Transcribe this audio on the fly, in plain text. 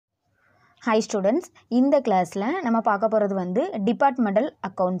Hi students, இந்த கிளாஸ்ல நம்ம பார்க்க போறது வந்து டிபார்ட்மெண்டல்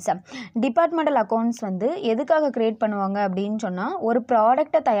அக்கவுண்ட்ஸ். டிபார்ட்மெண்டல் அக்கவுண்ட்ஸ் வந்து எதுக்காக கிரியேட் பண்ணுவாங்க அப்படின்னு சொன்னா ஒரு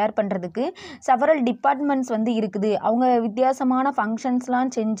ப்ராடக்ட்டை தயார் பண்றதுக்கு செவரல் டிபார்ட்மெண்ட்ஸ் வந்து இருக்குது. அவங்க வித்தியாசமான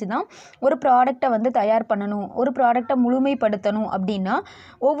ஃபங்க்ஷன்ஸ்லாம் செஞ்சு தான் ஒரு ப்ராடக்ட்டை வந்து தயார் பண்ணணும், ஒரு ப்ராடக்ட்டை முழுமைப்படுத்தணும் அப்படின்னா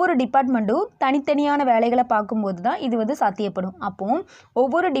ஒவ்வொரு டிபார்ட்மெண்ட்டும் தனித்தனியான வேலைகளை பார்க்கும்போது தான் இது வந்து சாத்தியப்படும். அப்போ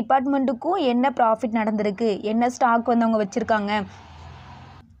ஒவ்வொரு டிபார்ட்மெண்ட்டுக்கும் என்ன ப்ராஃபிட் நடந்திருக்கு, என்ன ஸ்டாக் வந்து அவங்க வச்சுருக்காங்க,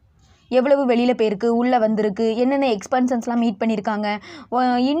 எவ்வளவு வெளியில் போயிருக்கு, உள்ளே வந்திருக்கு, என்னென்ன எக்ஸ்பென்சன்ஸ்லாம் மீட் பண்ணியிருக்காங்க,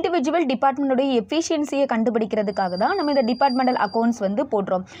 இண்டிவிஜுவல் டிபார்ட்மெண்ட்டோடைய எஃபிஷியன்சியை கண்டுபிடிக்கிறதுக்காக தான் நம்ம இந்த டிபார்ட்மெண்டல் அக்கௌண்ட்ஸ் வந்து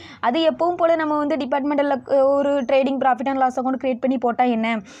போடுறோம். அது எப்பவும் போல் நம்ம வந்து டிபார்ட்மெண்டல் ஒரு trading profit and loss account create பண்ணி போட்டால்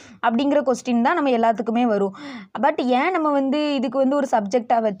என்ன அப்படிங்கிற கொஸ்டின் தான் நம்ம எல்லாத்துக்குமே வரும். பட் ஏன் நம்ம வந்து இதுக்கு வந்து ஒரு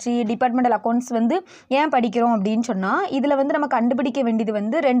சப்ஜெக்டாக வச்சு டிபார்ட்மெண்டல் அக்கௌண்ட்ஸ் வந்து ஏன் படிக்கிறோம் அப்படின்னு சொன்னால், இதில் வந்து நம்ம கண்டுபிடிக்க வேண்டியது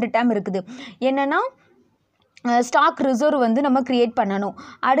வந்து 2 டேர்ம் இருக்குது. என்னென்னா ஸ்டாக் ரிசர்வ் வந்து நம்ம க்ரியேட் பண்ணணும்.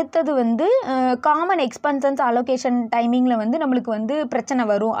 அடுத்தது வந்து காமன் எக்ஸ்பென்சன்ஸ் அலோகேஷன் டைமிங்கில் வந்து நம்மளுக்கு வந்து பிரச்சனை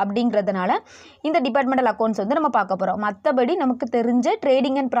வரும். அப்படிங்கிறதுனால இந்த டிபார்ட்மெண்டல் அக்கௌண்ட்ஸ் வந்து நம்ம பார்க்க போகிறோம். மற்றபடி நமக்கு தெரிஞ்ச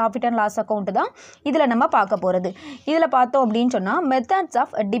trading and profit and loss account தான் இதில் நம்ம பார்க்க போகிறது. இதில் பார்த்தோம் அப்படின்னு சொன்னால் மெத்தட்ஸ்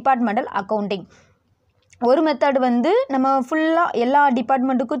ஆஃப் டிபார்ட்மெண்டல் அக்கௌண்டிங். ஒரு மெத்தட் வந்து நம்ம ஃபுல்லாக எல்லா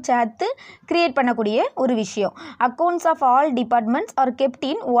டிபார்ட்மெண்ட்டுக்கும் சேர்த்து க்ரியேட் பண்ணக்கூடிய ஒரு விஷயம். Accounts of all departments R kept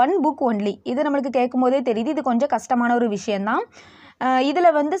in one book only. இது நம்மளுக்கு கேட்கும் போதே தெரியுது, இது கொஞ்சம் கஷ்டமான ஒரு விஷயந்தான்.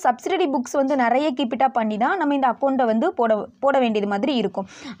 இதில் வந்து சப்சிடரி புக்ஸ் வந்து நிறைய கீப்பிட்டாக பண்ணி தான் நம்ம இந்த அக்கௌண்ட்டை வந்து போட வேண்டியது மாதிரி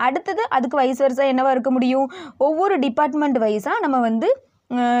இருக்கும். அடுத்தது அதுக்கு வைஸ் வர்ஸா என்னவா இருக்க முடியும், ஒவ்வொரு டிபார்ட்மெண்ட் வைஸாக நம்ம வந்து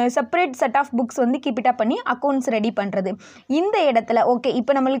செப்பரேட் செட் ஆஃப் புக்ஸ் வந்து கீப்பிட்டாக பண்ணி அக்கௌண்ட்ஸ் ரெடி பண்ணுறது. இந்த இடத்துல ஓகே,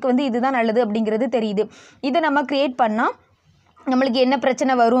 இப்போ நம்மளுக்கு வந்து இதுதான் நல்லது அப்படிங்கிறது தெரியுது. இதை நம்ம க்ரியேட் பண்ணால் நம்மளுக்கு என்ன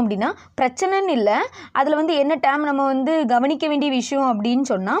பிரச்சனை வரும் அப்படின்னா, பிரச்சனைன்னு இல்லை, அதில் வந்து என்ன டேம் நம்ம வந்து கவனிக்க வேண்டிய விஷயம் அப்படின்னு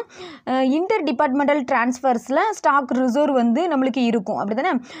சொன்னால், இன்டர் டிபார்ட்மெண்டல் ட்ரான்ஸ்ஃபர்ஸில் ஸ்டாக் ரிசர்வ் வந்து நம்மளுக்கு இருக்கும். அப்படி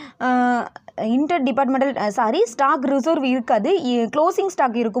தானே? இன்டர் டிபார்ட்மெண்டல் ஸ்டாக் ரிசர்வ் இருக்காது. க்ளோசிங்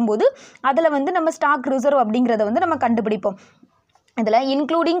ஸ்டாக் இருக்கும்போது அதில் வந்து நம்ம ஸ்டாக் ரிசர்வ் அப்படிங்கிறத வந்து நம்ம கண்டுபிடிப்போம். இதில்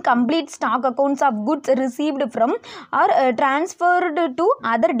including complete stock accounts of goods received from R transferred to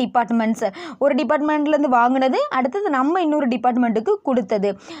other departments. ஒரு டிபார்ட்மெண்ட்லேருந்து வாங்கினது அடுத்தது நம்ம இன்னொரு டிபார்ட்மெண்ட்டுக்கு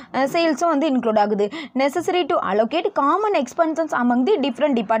கொடுத்தது, சேல்ஸும் வந்து இன்க்ளூட் ஆகுது. Necessary to allocate common expenses among the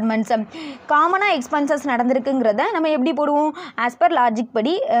different departments. காமனாக எக்ஸ்பென்சஸ் நடந்திருக்குங்கிறத நம்ம எப்படி போடுவோம், ஆஸ் பர் லாஜிக்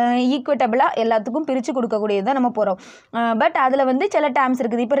படி ஈக்குவட்டபிளாக எல்லாத்துக்கும் பிரித்து கொடுக்கக்கூடியதான் நம்ம போகிறோம். பட் அதில் வந்து சில டேர்ம்ஸ்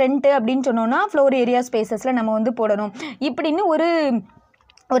இருக்குது. இப்போ ரெண்ட்டு அப்படின்னு சொன்னோன்னா ஃப்ளோர் ஏரியா ஸ்பேசஸில் நம்ம வந்து போடணும். இப்படின்னு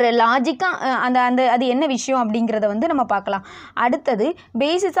ஒரு லாஜிக்காக அது என்ன விஷயம் அப்படிங்கிறத வந்து நம்ம பார்க்கலாம். அடுத்தது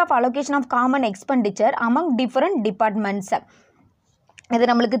basis of allocation of common expenditure among different departments. இது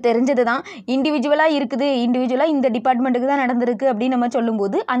நம்மளுக்கு தெரிஞ்சது தான். இண்டிவிஜுவலாக இருக்குது, இண்டிவிஜுவலாக இந்த டிபார்ட்மெண்ட்டுக்கு தான் நடந்திருக்கு அப்படின்னு நம்ம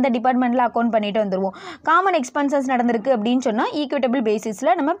சொல்லும்போது அந்த டிபார்ட்மெண்ட்டில் அக்கௌண்ட் பண்ணிட்டு வந்துடுவோம். காமன் எக்ஸ்பென்சஸ் நடந்திருக்கு அப்படின்னு சொன்னால் ஈக்குவட்டபிள்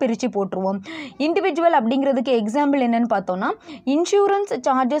பேசிஸில் நம்ம பிரித்து போட்டுருவோம். இண்டிவிஜுவல் அப்படிங்கிறதுக்கு எக்ஸாம்பிள் என்னென்னு பார்த்தோன்னா, insurance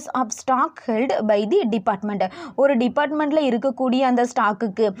charges of stock held by the department. ஒரு டிபார்ட்மெண்ட்டில் இருக்கக்கூடிய அந்த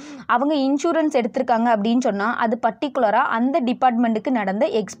ஸ்டாக்குக்கு அவங்க இன்சூரன்ஸ் எடுத்திருக்காங்க அப்படின்னு சொன்னால் அது பர்டிகுலராக அந்த டிபார்ட்மெண்ட்டுக்கு நடந்த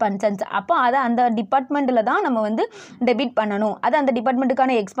எக்ஸ்பென்சன்ஸ். அப்போ அதை அந்த டிபார்ட்மெண்ட்டில் தான் நம்ம வந்து டெபிட் பண்ணணும். அது அந்த டிபார்ட்மெண்ட்டுக்கான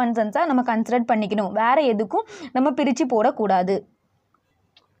எக்ஸ்பென்சன்ஸை நம்ம கன்சிடர் பண்ணிக்கணும். வேறு எதுக்கும் நம்ம பிரித்து போடக்கூடாது.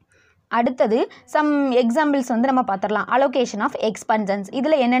 அடுத்தது சம் எக்ஸாம்பிள்ஸ் வந்து நம்ம பார்த்துடலாம். Allocation of எக்ஸ்பென்சன்ஸ்.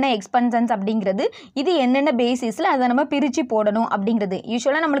 இதில் என்னென்ன எக்ஸ்பென்சன்ஸ் அப்படிங்கிறது, இது என்னென்ன பேசிஸில் அதை நம்ம பிரித்து போடணும் அப்படிங்கிறது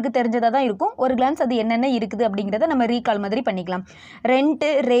யூஸ்வலாக நம்மளுக்கு தெரிஞ்சதாக தான் இருக்கும். ஒரு கிளான்ஸ் அது என்னென்ன இருக்குது அப்படிங்கிறத நம்ம ரீகால் மாதிரி பண்ணிக்கலாம்.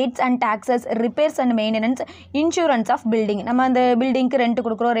 Rent, rates and taxes, repairs and maintenance, insurance of building. நம்ம அந்த பில்டிங்க்கு ரெண்ட்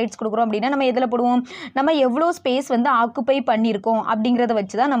கொடுக்குறோம், ரேட்ஸ் கொடுக்குறோம் அப்படின்னா நம்ம எதில் போடுவோம், நம்ம எவ்வளோ ஸ்பேஸ் வந்து ஆக்குப்பை பண்ணியிருக்கோம் அப்படிங்கிறத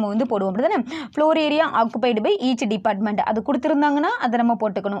வச்சு தான் நம்ம வந்து போடுவோம். அப்படி தானே? Floor area occupied by each department அது கொடுத்துருந்தாங்கன்னா அதை நம்ம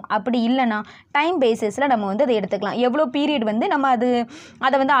போட்டுக்கணும். அப்படி இல்லைனா டைம் பேசிஸில் நம்ம வந்து அதை எடுத்துக்கலாம். எவ்வளோ பீரியட் வந்து நம்ம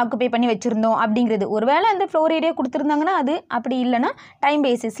அதை வந்து ஆக்குப்பை பண்ணி வச்சுருந்தோம் அப்படிங்கிறது. ஒருவேளை அந்த ஃப்ளோர் ஏரியா கொடுத்துருந்தாங்கன்னா அது, அப்படி இல்லைனா டைம்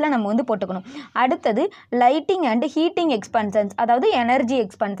பேசிஸில் நம்ம வந்து போட்டுக்கணும். அடுத்தது லைட்டிங் அண்ட் ஹீட்டிங் எக்ஸ்பென்சன்ஸ், அதாவது எனர்ஜி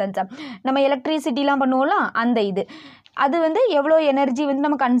எக்ஸ்பென்சன்ஸ். நம்ம எலக்ட்ரிசிட்டிலாம் பண்ணுவோம்ல அந்த இது, அது வந்து எவ்வளோ எனர்ஜி வந்து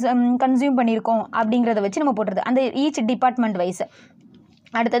நம்ம கன்சியூம் பண்ணியிருக்கோம் அப்படிங்கிறத வச்சு நம்ம போட்டுறது அந்த ஈச் டிபார்ட்மெண்ட் வைஸ்.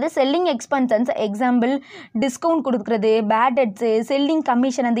 அடுத்தது செல்லிங் எக்ஸ்பென்சன்ஸ், எக்ஸாம்பிள் டிஸ்கவுண்ட் கொடுக்குறது, பேட் டெட்ஸு, செல்லிங்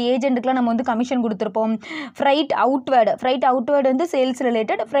கமிஷன், அந்த ஏஜென்ட்டுக்குலாம் நம்ம வந்து கமிஷன் கொடுத்துருப்போம். ஃப்ரைட் அவுட்வேர்டு வந்து சேல்ஸ்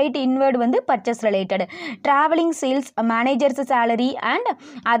ரிலேட்டட், ஃப்ரைட் இன்வேர்டு வந்து purchase related. Travelling sales, managers salary and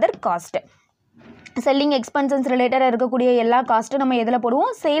other cost. Selling எக்ஸ்பென்சன்ஸ் ரிலேட்டடாக இருக்கக்கூடிய எல்லா காஸ்ட்டும் நம்ம எதில்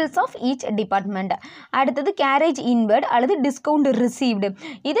போடுவோம், சேல்ஸ் ஆஃப் ஈச் டிபார்ட்மெண்ட். அடுத்தது கேரேஜ் இன்வேர்டு அல்லது டிஸ்கவுண்ட் ரிசீவ்டு,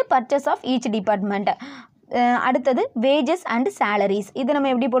 இது பர்ச்சேஸ் ஆஃப் ஈச் டிபார்ட்மெண்ட். அடுத்தது வேஜஸ் அண்ட் சேலரிஸ், இது நம்ம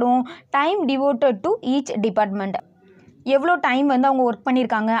எப்படி போடுவோம், time devoted to each department. எவ்வளோ டைம் வந்து அவங்க ஒர்க்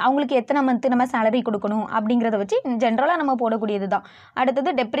பண்ணியிருக்காங்க, அவங்களுக்கு எத்தனை மந்த்து நம்ம சேலரி கொடுக்கணும் அப்படிங்கிறத வச்சு ஜென்ரலாக நம்ம போடக்கூடியது தான்.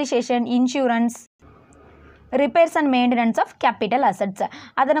 அடுத்தது depreciation, insurance, repairs and maintenance of capital assets.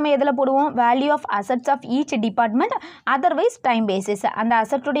 அதை நம்ம எதில் போடுவோம்? Value of assets of each department, otherwise time basis. அந்த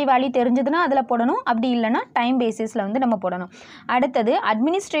அசட்டுடைய வேல்யூ தெரிஞ்சதுன்னா அதில் போடணும், அப்படி இல்லைனா டைம் பேசிஸில் வந்து நம்ம போடணும். அடுத்தது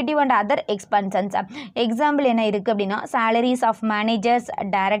அட்மினிஸ்ட்ரேட்டிவ் அண்ட் அதர் எக்ஸ்பென்சன்ஸ். எக்ஸாம்பிள் என்ன இருக்குது அப்படின்னா salaries of managers,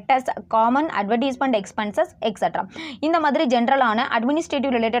 directors, common advertisement expenses extra. இந்த மாதிரி ஜென்ரலான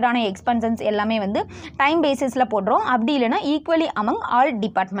அட்மினிஸ்ட்ரேட்டிவ் ரிலேட்டடான எக்ஸ்பென்சன்ஸ் எல்லாமே வந்து டைம் பேசிஸில் போடுறோம், அப்படி இல்லைனா ஈக்குவலி அமங் ஆல்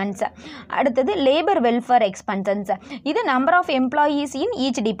டிபார்ட்மெண்ட்ஸ். அடுத்தது லேபர் வெல்ஃபேர் எக்ஸ்பென்சன்ஸ். இது number of employees in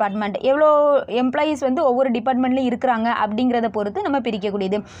each department, எவ்வளோ எம்ப்ளாயீஸ் வந்து ஒவ்வொரு டிபார்ட்மெண்ட்லையும் இருக்கிறாங்க அப்படிங்கிறத பொறுத்து நம்ம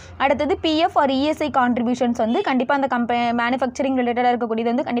பிரிக்கக்கூடியது. அடுத்தது பிஎஃப் ஆர் இஎஸ்ஐ கான்ட்ரிபியூஷன்ஸ் வந்து கண்டிப்பாக அந்த மேனுஃபேக்சரிங் ரிலேட்டடாக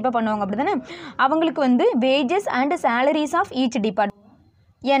இருக்கக்கூடியது வந்து கண்டிப்பாக பண்ணுவாங்க, அப்படி தானே. அவங்களுக்கு வந்து wages and salaries of each department.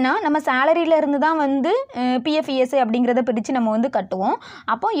 ஏன்னா நம்ம சேலரியிலேருந்து தான் வந்து பிஎஃப் இஎஸ்ஐ அப்படிங்கிறத பிரித்து நம்ம வந்து கட்டுவோம்.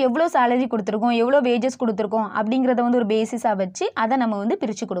 அப்போ எவ்வளோ சேலரி கொடுத்துருக்கோம், எவ்வளோ வேஜஸ் கொடுத்துருக்கோம் அப்படிங்கிறத வந்து ஒரு பேசிஸாக வச்சு அதை நம்ம வந்து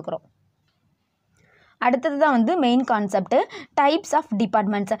பிரித்து கொடுக்குறோம். அடுத்தது தான் வந்து main concept, types of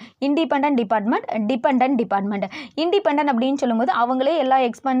departments. Independent department, dependent department. Independent அப்படின்னு சொல்லும்போது அவங்களே எல்லா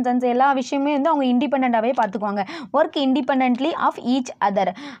எக்ஸ்பென்சன்ஸ் எல்லா விஷயமே வந்து அவங்க இண்டிபெண்ட்டாகவே பார்த்துக்குவாங்க, work independently of each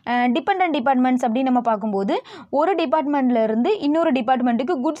other. Dependent departments அப்படின்னு நம்ம பார்க்கும்போது ஒரு டிபார்ட்மெண்ட்லேருந்து இன்னொரு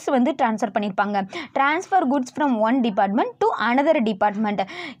டிபார்ட்மெண்ட்டுக்கு குட்ஸ் வந்து ட்ரான்ஸ்ஃபர் பண்ணியிருப்பாங்க. Transfer goods from one department to another department.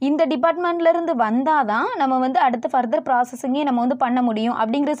 இந்த டிபார்ட்மெண்ட்லேருந்து வந்தால் தான் நம்ம வந்து அடுத்த ஃபர்தர் ப்ராசஸிங்கே நம்ம வந்து பண்ண முடியும்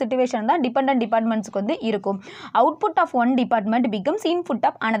அப்படிங்கிற சிச்சுவேஷன் தான் டிபெண்டன்ட் டிபார்ட்மெண்ட்ஸ்க்கு வந்து இருக்கும். Output of one department becomes input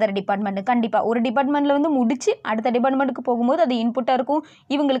of another department. கண்டிப்பாக ஒரு டிபார்ட்மெண்ட்டில் வந்து முடிச்சு அடுத்த டிபார்ட்மெண்ட்டுக்கு போகும்போது அது இன்புட்டாக இருக்கும்,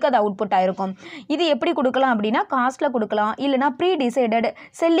 இவங்களுக்கு அது அவுட்புட்டாக இருக்கும். இது எப்படி கொடுக்கலாம் அப்படின்னா காஸ்ட்டில் கொடுக்கலாம், இல்லைனா ப்ரீ டிசைடட்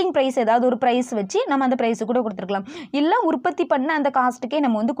செல்லிங் ப்ரைஸ் ஏதாவது ஒரு ப்ரைஸ் வச்சு நம்ம அந்த ப்ரைஸு கூட கொடுத்துருக்கலாம், இல்லை உற்பத்தி பண்ண அந்த காஸ்ட்டுக்கே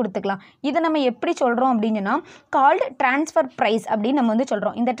நம்ம வந்து கொடுத்துக்கலாம். இதை நம்ம எப்படி சொல்கிறோம் அப்படின்னா கால்டு ட்ரான்ஸ்ஃபர் ப்ரைஸ் அப்படின்னு நம்ம வந்து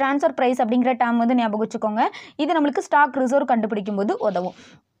சொல்கிறோம். இந்த ட்ரான்ஸ்ஃபர் ப்ரைஸ் அப்படிங்கிற டேர்ம் வந்து ஞாபகம் வச்சுக்கோங்க, இது நம்மளுக்கு ஸ்டாக் ரிசர்வ் கண்டுபிடிக்கும் போது உதவும்.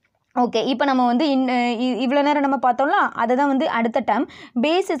 ஓகே, இப்போ நம்ம வந்து இவ்வளோ நேரம் நம்ம பார்த்தோம்ல, அதை தான் வந்து அடுத்த term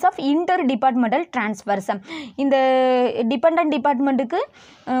basis of inter departmental transfers. இந்த டிபெண்டன்ட் டிபார்ட்மெண்ட்டுக்கு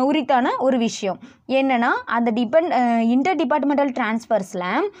உரித்தான ஒரு விஷயம் என்னென்னா அந்த இன்டர் டிபார்ட்மெண்டல் ட்ரான்ஸ்ஃபர்ஸில்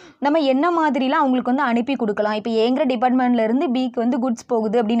நம்ம என்ன மாதிரிலாம் அவங்களுக்கு வந்து அனுப்பி கொடுக்கலாம். இப்போ ஏங்கிற டிபார்ட்மெண்ட்லேருந்து பிக்கு வந்து குட்ஸ்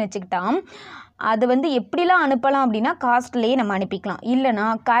போகுது அப்படின்னு வச்சுக்கிட்டா அது வந்து எப்படிலாம் அனுப்பலாம் அப்படின்னா காஸ்ட்லேயே நம்ம அனுப்பிக்கலாம், இல்லைனா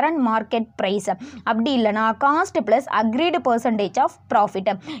கரண்ட் மார்க்கெட் ப்ரைஸ், அப்படி இல்லைனா cost plus agreed percentage of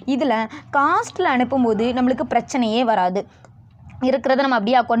profit. இதில் காஸ்ட்டில் அனுப்பும்போது நம்மளுக்கு பிரச்சனையே வராது, இருக்கிறத நம்ம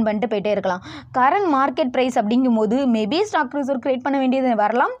அப்படியே அக்கௌண்ட் பண்ணிட்டு போயிட்டே இருக்கலாம். கரண்ட் மார்க்கெட் ப்ரைஸ் அப்படிங்கும்போது மேபி ஸ்டாக் ரிசர்வ் கிரியேட் பண்ண வேண்டியது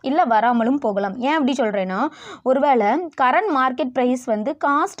வரலாம், இல்லை வராமலும் போகலாம். ஏன் அப்படி சொல்கிறேன்னா ஒருவேளை கரண்ட் மார்க்கெட் ப்ரைஸ் வந்து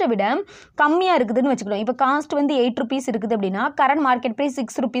காஸ்ட்டை விட கம்மியாக இருக்குதுன்னு வச்சுக்கலாம். இப்போ காஸ்ட் வந்து 8 rupees இருக்குது அப்படின்னா கரண்ட் மார்க்கெட் ப்ரைஸ்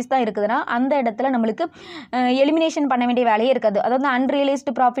 6 rupees தான் இருக்குதுன்னா அந்த இடத்துல நம்மளுக்கு எலிமினேஷன் பண்ண வேண்டிய வேலையே இருக்காது. அதாவது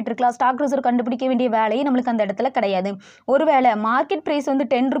அன்ரியலைஸ்டு ப்ராஃபிட் இருக்கலாம், ஸ்டாக் ரிசர்வ் கண்டுபிடிக்க வேண்டிய வேலையே நம்மளுக்கு அந்த இடத்துல கிடையாது. ஒருவேளை மார்க்கெட் ப்ரைஸ் வந்து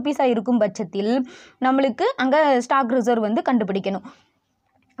 10 rupees இருக்கும் பட்சத்தில் நம்மளுக்கு அங்கே ஸ்டாக் ரிசர்வ் வந்து கண்டுபிடிக்கணும்.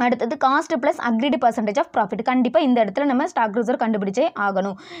 அடுத்தது cost plus agreed percentage of profit. கண்டிப்பாக இந்த இடத்துல நம்ம ஸ்டாக் ரிசர்வ் கண்டுபிடிச்சே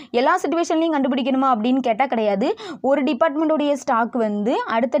ஆகணும். எல்லா சிச்சுவேஷன்லையும் கண்டுபிடிக்கணுமா அப்படின்னு கேட்டால் கிடையாது. ஒரு டிபார்ட்மெண்ட்டுடைய ஸ்டாக் வந்து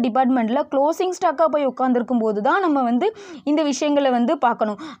அடுத்த டிபார்ட்மெண்ட்டில் க்ளோசிங் ஸ்டாக்காக போய் உட்காந்துருக்கும் போது தான் நம்ம வந்து இந்த விஷயங்களை வந்து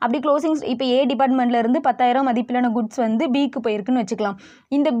பார்க்கணும். அப்படி க்ளோசிங் இப்போ ஏ டிபார்ட்மெண்ட்லேருந்து 10,000 மதிப்பிலான குட்ஸ் வந்து பிக்கு போயிருக்குன்னு வச்சுக்கலாம்.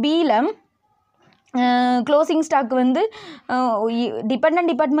 இந்த பியில் க்ளோசிங் ஸ்டாக் வந்து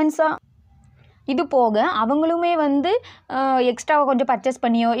டிபெண்டன்ட் டிபார்ட்மெண்ட்ஸாக இது போக அவங்களுமே வந்து எக்ஸ்ட்ராவாக கொஞ்சம் பர்ச்சேஸ்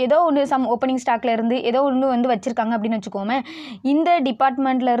பண்ணியோ ஏதோ ஒன்று சம் ஓப்பனிங் ஸ்டாக்கில் இருந்து ஏதோ ஒன்று வந்து வச்சுருக்காங்க அப்படின்னு வச்சுக்கோமே. இந்த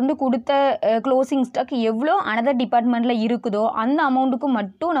டிபார்ட்மெண்ட்லேருந்து கொடுத்த க்ளோசிங் ஸ்டாக் எவ்வளோ அனதர் டிபார்ட்மெண்ட்டில் இருக்குதோ அந்த அமௌண்ட்டுக்கு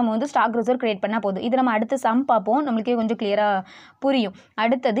மட்டும் நம்ம வந்து ஸ்டாக் ரிசர்வ் கிரியேட் பண்ணால் போதும். இது நம்ம அடுத்து சம் பார்ப்போம், நம்மளுக்கே கொஞ்சம் கிளியராக புரியும்.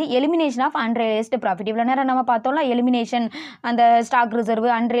 அடுத்தது எலிமினேஷன் ஆஃப் அன்ரியலைஸ்டு ப்ராஃபிட். இவ்வளோ நேரம் நம்ம பார்த்தோம்ல எலிமினேஷன் அந்த ஸ்டாக் ரிசர்வ்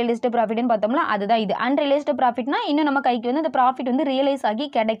அன்ரியலைஸ்டு ப்ராஃபிட்னு பார்த்தோம்ல, அதுதான் இது. அன்ரியலைஸ்டு ப்ராஃபிட்னா இன்னும் நம்ம கைக்கு வந்து அந்த ப்ராஃபிட் வந்து ரியலைஸ் ஆகி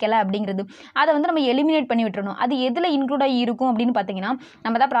கிடைக்கல அப்படிங்கிறது. அதை வந்து நம்ம எலிமினேட் பண்ணி விட்டுறணும். அது எதில் இன்க்ளூட் ஆகி இருக்கும் அப்படின்னு பார்த்தீங்கன்னா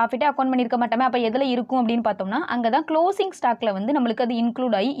நம்ம தான் ப்ராஃபிட்டே அக்கௌண்ட் பண்ணியிருக்க மாட்டோமே, அப்போ எதில் இருக்கும் அப்படின்னு பார்த்தோம்னா அங்கே தான் க்ளோசிங் ஸ்டாக்கில் வந்து நம்மளுக்கு அது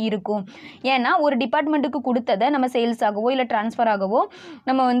இன்க்ளூட் ஆகி இருக்கும். ஏன்னா ஒரு டிபார்ட்மெண்ட்டுக்கு கொடுத்ததை நம்ம சேல்ஸ் ஆகவோ இல்லை ட்ரான்ஸ்ஃபர் ஆகவோ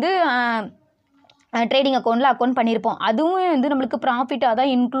நம்ம வந்து ட்ரேடிங் அக்கௌண்ட்டில் அக்கௌண்ட் பண்ணியிருப்போம். அதுவும் வந்து நம்மளுக்கு ப்ராஃபிட்டாக தான்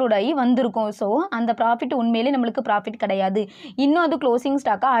இன்க்ளூட் ஆகி வந்திருக்கும். ஸோ அந்த ப்ராஃபிட் உண்மையிலே நம்மளுக்கு ப்ராஃபிட் கிடையாது. இன்னும் அது க்ளோசிங்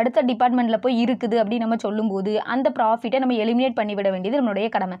ஸ்டாக்காக அடுத்த டிபார்ட்மெண்ட்டில் போய் இருக்குது அப்படின்னு நம்ம சொல்லும்போது அந்த ப்ராஃபிட்டை நம்ம எலிமினேட் பண்ணிவிட வேண்டியது நம்மளுடைய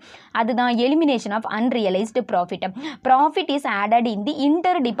கடமை. அதுதான் elimination of unrealised profit. Profit is added in the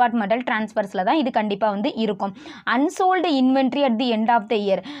inter departmental ட்ரான்ஸ்ஃபர்ஸில் தான் இது கண்டிப்பாக வந்து இருக்கும். Unsold inventory at the end of the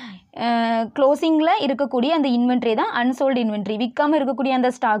year. க்ளோசிங்கில் இருக்கக்கூடிய அந்த இன்வென்ட்ரி தான் அன்சோல்டு இன்வென்ட்ரி. விற்காமல் இருக்கக்கூடிய அந்த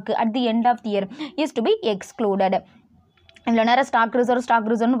stock at the end of the year is to be excluded. இவ்வளோ நேரம் ஸ்டாக்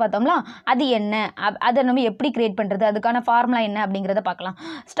ரிசர்வ்னு பார்த்தோம்ல, அது என்ன, அதை நம்ம எப்படி கிரியேட் பண்ணுறது, அதுக்கான ஃபார்முலா என்ன அப்படிங்கிறத பார்க்கலாம்.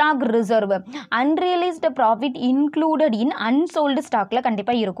 Stock reserve unrealised profit included in unsold ஸ்டாக்கில்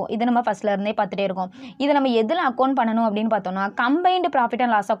கண்டிப்பாக இருக்கும். இதை நம்ம ஃபஸ்ட்டில் இருந்தே பார்த்துட்டே இருக்கோம். இதை நம்ம எதில் அக்கௌண்ட் பண்ணணும் அப்படின்னு பார்த்தோம்னா கம்பைன்டு ப்ராஃபிட்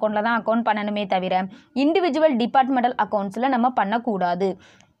அண்ட் லாஸ் அக்கௌண்ட்டில் தான் அக்கௌண்ட் பண்ணணுமே தவிர இண்டிவிஜுவல் டிபார்ட்மெண்டல் அக்கௌண்ட்ஸில் நம்ம பண்ணக்கூடாது.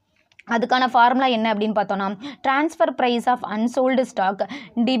 அதுக்கான ஃபார்முலா என்ன அப்படின்னு பார்த்தோன்னா transfer price of unsold stock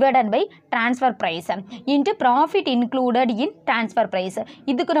divided by transfer price into profit included in transfer price.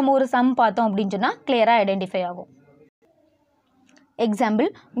 இதுக்கு நம்ம ஒரு சம் பார்த்தோம் அப்படின்னு சொன்னால் கிளியராக ஐடென்டிஃபை ஆகும். Example,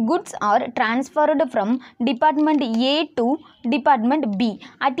 goods R transferred from department A to department be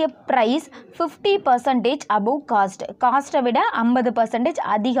at a price 50% above cost. காஸ்ட்டை விட 50%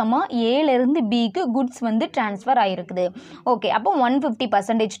 அதிகமாக ஏலேருந்து பிக்கு குட்ஸ் வந்து டிரான்ஸ்ஃபர் ஆகிருக்குது. ஓகே, அப்போ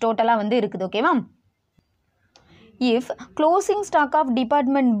 150% டோட்டலாக வந்து இருக்குது. ஓகேவா? If closing stock of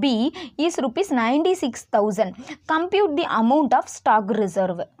department B is rupees 96,000, compute the amount of stock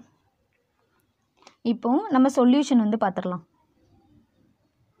reserve. இப்போ நம்ம சொல்யூஷன் வந்து பார்த்துடலாம்.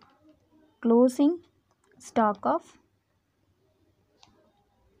 Closing stock of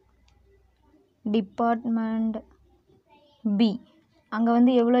department B அங்கே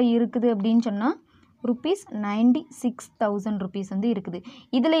வந்து எவ்வளோ இருக்குது அப்படின்னு சொன்னால் ருபீஸ் 96,000 ருபீஸ் வந்து இருக்குது.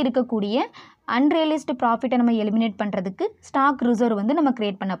 இதில் இருக்கக்கூடிய அன்ரியலைஸ்டு ப்ராஃபிட்டை நம்ம எலிமினேட் பண்ணுறதுக்கு ஸ்டாக் ரிசர்வ் வந்து நம்ம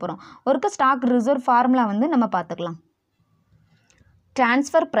க்ரியேட் பண்ண போகிறோம். ஒருக்க ஸ்டாக் ரிசர்வ் ஃபார்முலா வந்து நம்ம பார்த்துக்கலாம்.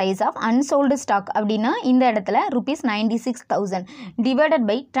 Transfer price of unsold stock அப்படின்னா இந்த இடத்துல rupees 96,000 divided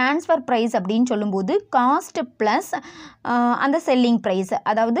by transfer price அப்படின்னு சொல்லும்போது காஸ்ட் ப்ளஸ் அந்த செல்லிங் ப்ரைஸ்,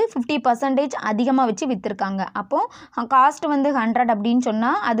 அதாவது 50% அதிகமாக வச்சு விற்றுருக்காங்க. அப்போது காஸ்ட் வந்து 100 அப்படின்னு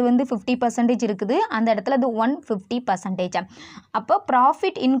சொன்னால் அது வந்து 50% இருக்குது, அந்த இடத்துல அது 150%. அப்போ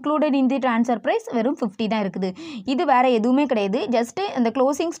profit included in the transfer price வெறும் 50 தான் இருக்குது. இது வேறு எதுவுமே கிடையாது, ஜஸ்ட்டு அந்த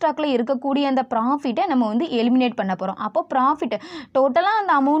க்ளோசிங் ஸ்டாக்கில் இருக்கக்கூடிய அந்த ப்ராஃபிட்டை நம்ம வந்து எலிமினேட் பண்ண போகிறோம். அப்போ ப்ராஃபிட் டோட்டலாக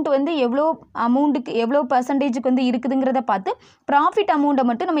அந்த அமௌண்ட் வந்து எவ்வளோ பர்சன்டேஜுக்கு வந்து இருக்குதுங்கிறத பார்த்து ப்ராஃபிட் அமௌண்ட்டை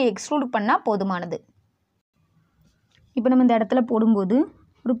மட்டும் நம்ம எக்ஸ்க்ளூட் பண்ணால் போதுமானது. இப்போ நம்ம இந்த இடத்துல போடும்போது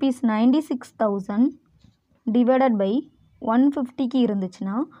ருபீஸ் 96,000 டிவைடட் பை 150க்கு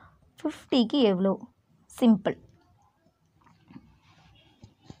இருந்துச்சுன்னா 50க்கு எவ்வளோ? சிம்பிள்.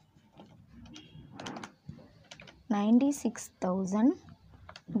 $96,000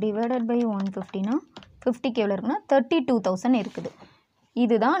 டிவைடட் பை 150னா 50க்கு எவ்வளோ இருக்குன்னா 32,000 இருக்குது.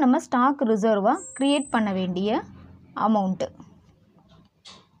 இதுதான் நம்ம ஸ்டாக் ரிசர்வாக க்ரியேட் பண்ண வேண்டிய அமௌண்ட்டு.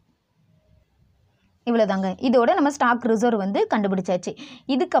 இவ்வளோதாங்க. இதோட நம்ம ஸ்டாக் ரிசர்வ் வந்து கண்டுபிடிச்சாச்சு.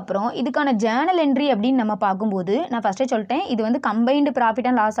 இதுக்கப்புறம் இதுக்கான ஜேர்னல் என்ட்ரி அப்படின்னு நம்ம பார்க்கும்போது நான் ஃபஸ்ட்டே சொல்லிட்டேன், இது வந்து கம்பைன்டு ப்ராஃபிட்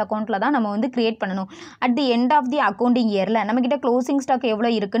அண்ட் லாஸ் அக்கௌண்ட்டில் தான் நம்ம வந்து க்ரியேட் பண்ணணும். At the end of the accounting இயரில் நம்மக்கிட்ட க்ளோசிங் ஸ்டாக்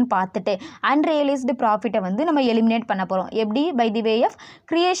எவ்வளோ இருக்குன்னு பார்த்துட்டு அன்ரியலைஸ்டு ப்ராஃபிட்டை வந்து நம்ம எலிமினேட் பண்ண போகிறோம். எப்படி? By the way of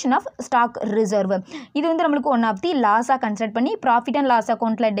creation of stock reserve. இது வந்து நம்மளுக்கு ஒன் ஆஃப் தி லாஸாக கன்சிடர் பண்ணி ப்ராஃபிட் அண்ட் லாஸ்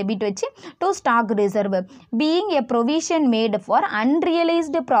அக்கௌண்ட்டில் டெபிட் வச்சு to stock reserve being a provision made for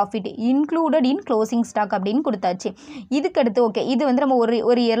unrealised profit included in closing stock அப்படின்னு கொடுத்தாச்சு. இதுக்கு அடுத்து ஓகே, இது வந்து நம்ம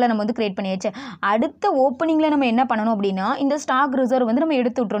ஒரு இயரில் நம்ம வந்து கிரியேட் பண்ணியாச்சு. அடுத்த ஓப்பனிங்கில் நம்ம என்ன பண்ணணும் அப்படின்னா இந்த ஸ்டாக் ரிசர்வ் வந்து நம்ம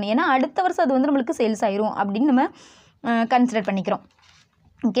எடுத்து விட்டுறணும். ஏன்னா அடுத்த வருஷம் அது வந்து நம்மளுக்கு சேல்ஸ் ஆயிரும் அப்படின்னு நம்ம கன்சிடர் பண்ணிக்கிறோம்.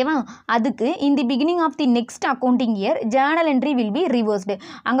 ஓகேவா? அதுக்கு இன் தி beginning of the next accounting year Journal entry will be reversed.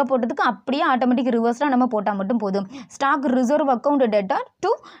 அங்கே போட்டதுக்கு அப்படியே ஆட்டோமேட்டிக் ரிவர்ஸ்டாக நம்ம போட்டால் மட்டும் போதும். Stock reserve account data to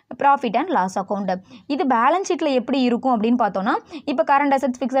profit and loss account. இது பேலன்ஸ் ஷீட்டில் எப்படி இருக்கும் அப்படின்னு பார்த்தோன்னா இப்போ கரண்ட்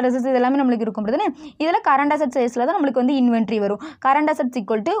அசெட்ஸ், ஃபிக்ஸட் அசெட்ஸ் இது எல்லாமே நம்மளுக்கு இருக்கும். அப்படிதானே? இதில் கரண்ட் அசெட்ஸ் சைஸில் தான் நம்மளுக்கு வந்து இன்வென்ட்ரி வரும். கரண்ட் அசெட்ஸ்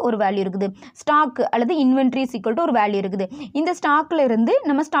ஈக்குவல் டு ஒரு வேல்யூ இருக்குது, ஸ்டாக் அல்லது இன்வென்ட்ரிஸ் ஈக்குவல் டு ஒரு வேல்யூ இருக்குது. இந்த ஸ்டாக்கில் இருந்து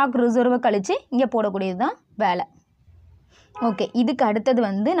நம்ம ஸ்டாக் ரிசர்வை கழித்து இங்கே போடக்கூடியது தான் வேலை. ஓகே, இதுக்கு அடுத்தது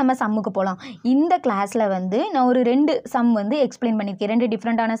வந்து நம்ம சம்முக்கு போகலாம். இந்த கிளாஸில் வந்து நான் ஒரு 2 சம் வந்து எக்ஸ்பிளைன் பண்ணியிருக்கேன். 2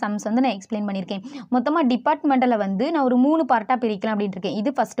 டிஃப்ரெண்ட்டான சம்ஸ் வந்து நான் எக்ஸ்பிளைன் பண்ணியிருக்கேன். மொத்தமாக டிபார்ட்மெண்ட்டில் வந்து நான் ஒரு 3 பார்ட்டாக பிரிக்கலாம் அப்படின்ட்டு இருக்கேன். இது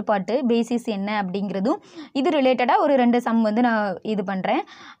ஃபஸ்ட்டு பார்ட்டு பேசிஸ் என்ன அப்படிங்கிறதும் இது ரிலேட்டடாக ஒரு 2 சம் வந்து நான் இது பண்ணுறேன்.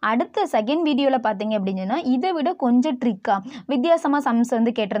 அடுத்த செகண்ட் வீடியோவில் பார்த்தீங்க அப்படின்னு சொன்னால் இதை விட கொஞ்சம் ட்ரிக்காக வித்தியாசமாக சம்ஸ்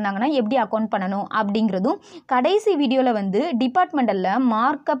வந்து கேட்டிருந்தாங்கன்னா எப்படி அக்கௌண்ட் பண்ணணும் அப்படிங்கிறதும், கடைசி வீடியோவில் வந்து டிபார்ட்மெண்டலில்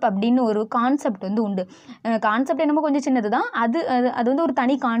மார்க்கப் அப்படின்னு ஒரு கான்செப்ட் வந்து உண்டு. கான்செப்ட் என்னமோ கொஞ்சம் சின்னது தான், அது வந்து ஒரு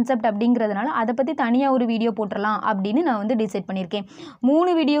தனி கான்செப்ட் அப்படிங்கிறதுனால அதை பற்றி தனியாக ஒரு வீடியோ போட்டுடலாம் அப்படின்னு நான் வந்து டிசைட் பண்ணியிருக்கேன்.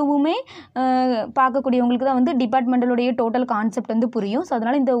 3 வீடியோவுமே பார்க்கக்கூடியவங்களுக்கு தான் வந்து டிபார்ட்மெண்டலுடைய டோட்டல் கான்செப்ட் வந்து புரியும். ஸோ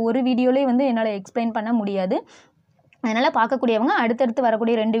அதனால் இந்த ஒரு வீடியோலேயே வந்து என்னால் எக்ஸ்பிளைன் பண்ண முடியாது. அதனால் பார்க்கக்கூடியவங்க அடுத்தடுத்து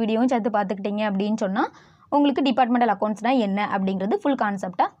வரக்கூடிய 2 வீடியோவும் சேர்த்து பார்த்துக்கிட்டீங்க அப்படின்னு சொன்னால் உங்களுக்கு டிபார்ட்மெண்டல் அக்கௌண்ட்ஸ்னால் என்ன அப்படிங்கிறது ஃபுல்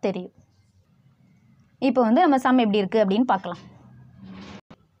கான்செப்டாக தெரியும். இப்போ வந்து நம்ம சம் எப்படி இருக்குது அப்படின்னு பார்க்கலாம்.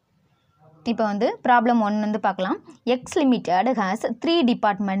 இப்போ வந்து ப்ராப்ளம் 1 வந்து பார்க்கலாம். X limited has 3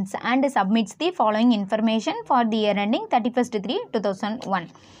 departments and submits the following information for the year ending 31/3/2001.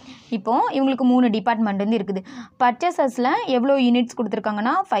 இப்போ இவங்களுக்கு 3 டிபார்ட்மெண்ட் வந்து இருக்குது. பர்ச்சேசஸில் எவ்வளோ யூனிட்ஸ்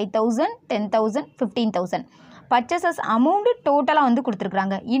கொடுத்துருக்காங்கன்னா 5000, 10,000, 15,000. பர்ச்சேசஸ் அமௌண்ட்டு டோட்டலாக வந்து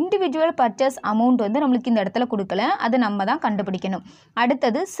கொடுத்துருக்குறாங்க. இண்டிவிஜுவல் பர்ச்சேஸ் அமௌண்ட் வந்து நம்மளுக்கு இந்த இடத்துல கொடுக்கல, அது நம்ம தான் கண்டுபிடிக்கணும்.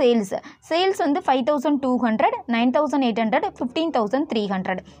 அடுத்தது சேல்ஸ் வந்து 5200, 9800,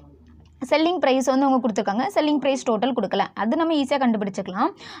 15,300. செல்லிங் ப்ரைஸ் வந்து அவங்க கொடுத்துருக்காங்க, செல்லிங் ப்ரைஸ் டோட்டல் கொடுக்கல, அது நம்ம ஈஸியாக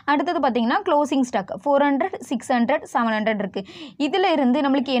கண்டுபிடிச்சிக்கலாம். அடுத்தது பார்த்திங்கன்னா க்ளோசிங் ஸ்டாக் 400, 600, 700 இருக்குது. இதில் இருந்து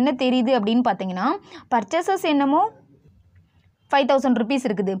நம்மளுக்கு என்ன தெரியுது அப்படின்னு பார்த்தீங்கன்னா பர்ச்சேசஸ் என்னமோ 5000 rupees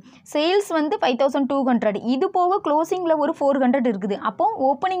இருக்குது, சேல்ஸ் வந்து 5200, இது போக க்ளோசிங்கில் ஒரு 400 இருக்குது. அப்போது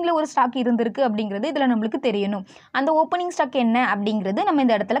ஓப்பனிங்கில் ஒரு ஸ்டாக் இருந்திருக்கு அப்படிங்கிறது இதில் நம்மளுக்கு தெரியணும். அந்த ஓப்பனிங் ஸ்டாக் என்ன அப்படிங்கிறது நம்ம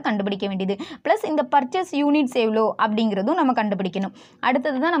இந்த இடத்துல கண்டுபிடிக்க வேண்டியது, ப்ளஸ் இந்த பர்ச்சேஸ் யூனிட்ஸ் எவ்வளோ அப்படிங்கிறதும் நம்ம கண்டுபிடிக்கணும்.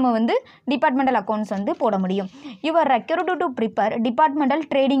 அடுத்தது தான் நம்ம வந்து டிபார்ட்மெண்டல் அக்கௌண்ட்ஸ் வந்து போட முடியும். You are required to prepare departmental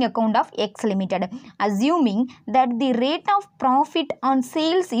trading account of X Limited, assuming that the rate of profit on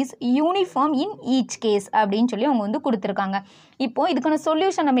sales is uniform in each case அப்படின்னு சொல்லி அவங்க வந்து கொடுத்துருக்காங்க. இப்போ இதுக்கான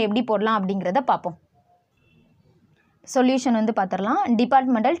சொல்யூஷன் நம்ம எப்படி போடலாம் அப்படிங்கிறத பார்ப்போம். சொல்யூஷன் வந்து பார்த்துடலாம்.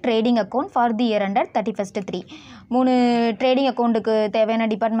 Departmental trading account for the year under 31/3. 3 trading அக்கௌண்ட்டுக்கு தேவையான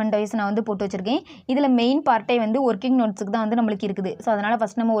டிபார்ட்மெண்ட் வைஸ் நான் வந்து போட்டு வச்சுருக்கேன். இதில் மெயின் பார்ட்டே வந்து ஒர்க்கிங் நோட்ஸுக்கு தான் வந்து நம்மளுக்கு இருக்குது. ஸோ அதனால்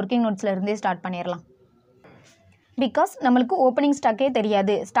ஃபஸ்ட் நம்ம ஒர்க்கிங் நோட்ஸில் இருந்தே ஸ்டார்ட் பண்ணிடலாம். பிகாஸ் நம்மளுக்கு ஓப்பனிங் ஸ்டாக்கே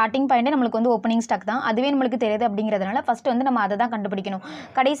தெரியாது, ஸ்டார்டிங் பாயிண்ட்டே நம்மளுக்கு வந்து ஓப்பனிங் ஸ்டாக் தான், அதுவே நம்மளுக்கு தெரியாது. அப்படிங்கிறதுனால ஃபஸ்ட்டு வந்து நம்ம அதை தான் கண்டுபிடிக்கணும்.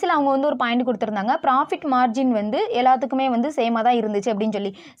 கடைசியில் அவங்க வந்து ஒரு பாயிண்ட் கொடுத்துருந்தாங்க, ப்ராஃபிட் மார்ஜின் வந்து எல்லாத்துக்குமே வந்து சேமாக தான் இருந்துச்சு அப்படின்னு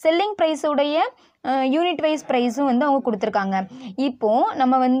சொல்லி. செல்லிங் ப்ரைஸுடைய யூனிட் வைஸ் ப்ரைஸும் வந்து அவங்க கொடுத்துருக்காங்க. இப்போது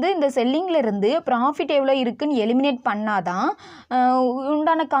நம்ம வந்து இந்த செல்லிங்கிலேருந்து ப்ராஃபிட் எவ்வளோ இருக்குதுன்னு எலிமினேட் பண்ணால் தான்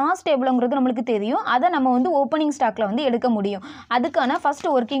உண்டான காஸ்ட் எவ்வளோங்கிறது நம்மளுக்கு தெரியும். அதை நம்ம வந்து ஓப்பனிங் ஸ்டாக்கில் வந்து எடுக்க முடியும். அதுக்கான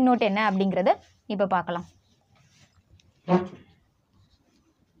ஃபஸ்ட்டு ஒர்க்கிங் நோட் என்ன அப்படிங்கிறத இப்போ பார்க்கலாம்.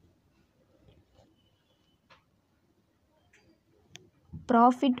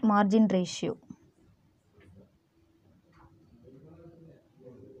 Profit margin ratio.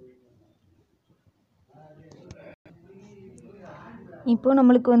 இப்போ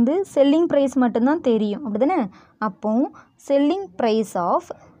நம்மளுக்கு வந்து செல்லிங் ப்ரைஸ் மட்டும்தான் தெரியும், அப்படி தானே? அப்போ selling price of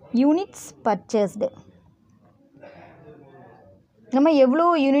units purchased, நம்ம எவ்வளோ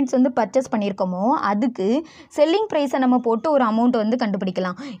யூனிட்ஸ் வந்து பர்ச்சேஸ் பண்ணியிருக்கோமோ அதுக்கு செல்லிங் ப்ரைஸை நம்ம போட்டு ஒரு அமௌண்ட் வந்து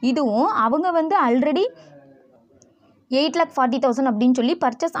கண்டுபிடிக்கலாம். இதுவும் அவங்க வந்து ஆல்ரெடி 8,40,000 அப்படின்னு சொல்லி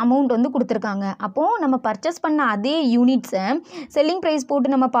பர்ச்சேஸ் அமௌண்ட் வந்து கொடுத்துருக்காங்க. அப்போது நம்ம பர்ச்சேஸ் பண்ண அதே யூனிட்ஸை செல்லிங் ப்ரைஸ்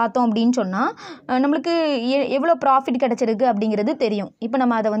போட்டு நம்ம பார்த்தோம் அப்படின்னு சொன்னால் நம்மளுக்கு எவ்வளோ ப்ராஃபிட் கிடச்சிருக்கு அப்படிங்கிறது தெரியும். இப்போ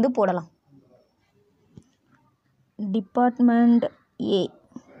நம்ம அதை வந்து போடலாம். Department A,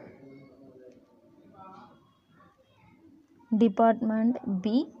 department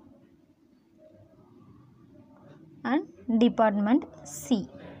B and department C,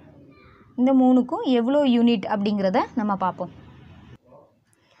 இந்த மூணுக்கும் எவ்வளோ யூனிட் அப்படிங்கிறத நம்ம பார்ப்போம்.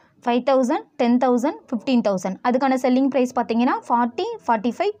 5,000, 10,000, 15,000. அதுக்கான செல்லிங் ப்ரைஸ் பார்த்தீங்கன்னா 40,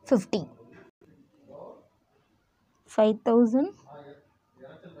 45, 50. 5,000,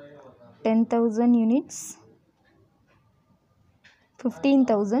 10,000 யூனிட்ஸ்,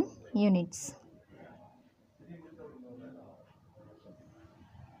 15,000 யூனிட்ஸ்.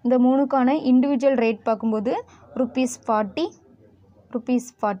 இந்த மூணுக்கான இண்டிவிஜுவல் ரேட் பார்க்கும்போது ₹40,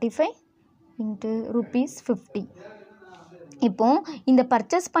 ₹45 இன்ட்டு ₹50. இப்போ இந்த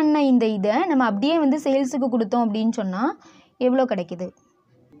பர்ச்சேஸ் பண்ண இந்த இதை நம்ம அப்படியே வந்து சேல்ஸுக்கு கொடுத்தோம் அப்படின்னு சொன்னால் எவ்வளோ கிடைக்குது?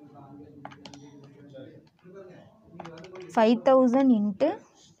 5,000 இன்ட்டு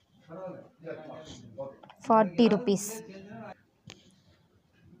 ₹40,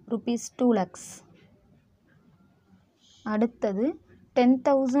 ₹2 lakhs. அடுத்தது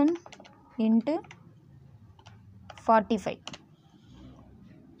 10,000 இன்ட்டு 45,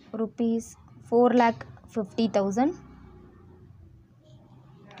 ₹4,50,000.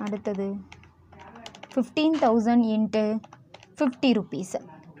 அடுத்தது 15,000 இன்ட்டு ₹50,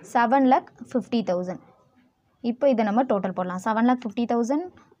 ₹7,50,000. இப்போ இதை நம்ம டோட்டல் போடலாம். 7,50,000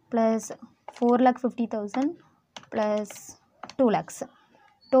 plus 4,50,000 plus 2 lakhs,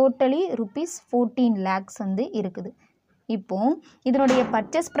 totally ₹14 lakhs வந்து இருக்குது. இப்போது இதனுடைய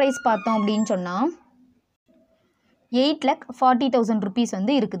பர்ச்சேஸ் ப்ரைஸ் பார்த்தோம் அப்படின்னு சொன்னால் 8,40,000 rupees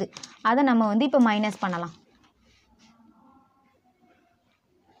வந்து இருக்குது. அதை நம்ம வந்து இப்போ மைனஸ் பண்ணலாம்.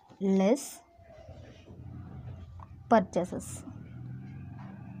 லெஸ் பர்ச்சேசஸ்,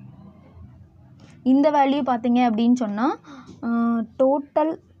 இந்த வேல்யூ பார்த்தீங்க அப்படின்னு சொன்னால்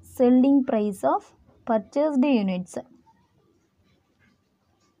total selling price of purchased units.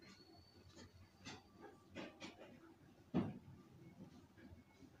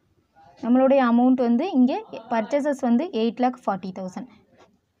 நம்மளுடைய அமௌண்ட் வந்து இங்கே பர்ச்சேசஸ் வந்து 8,40,000.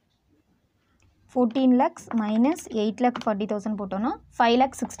 14 lakhs minus 8,40,000 போட்டோன்னா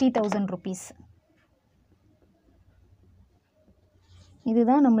 5,60,000 rupees.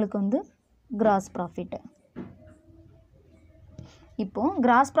 இதுதான் நம்மளுக்கு வந்து கிராஸ் ப்ராஃபிட். இப்போ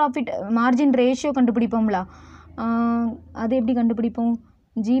கிராஸ் ப்ராஃபிட் மார்ஜின் ரேஷியோ கண்டுபிடிப்போம்ல, அது எப்படி கண்டுபிடிப்போம்?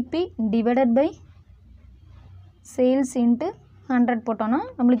 GB divided by sales into 100 போட்டோன்னா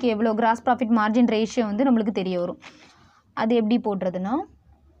நம்மளுக்கு எவ்வளோ கிராஸ் ப்ராஃபிட் மார்ஜின் ரேஷியோ வந்து நம்மளுக்கு தெரிய வரும். அது எப்படி போடுறதுன்னா,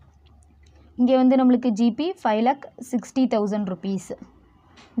 இங்கே வந்து நம்மளுக்கு GB 5,60,000 rupees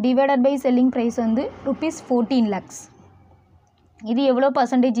divided by selling price வந்து rupees 14 lakhs. இது எவ்வளோ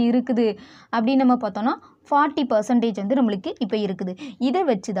பர்சன்டேஜ் இருக்குது அப்படின்னு நம்ம பார்த்தோன்னா 40% வந்து நம்மளுக்கு இப்போ இருக்குது. இதை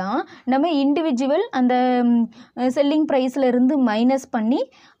வச்சு தான் நம்ம இண்டிவிஜுவல் அந்த செல்லிங் ப்ரைஸில் இருந்து மைனஸ் பண்ணி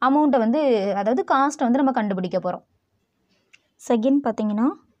அமௌண்ட்டை வந்து, அதாவது காஸ்ட்டை வந்து நம்ம கண்டுபிடிக்க போகிறோம். செகண்ட் பார்த்தீங்கன்னா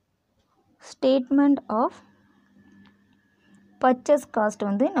ஸ்டேட்மெண்ட் ஆஃப் பர்ச்சேஸ் காஸ்ட்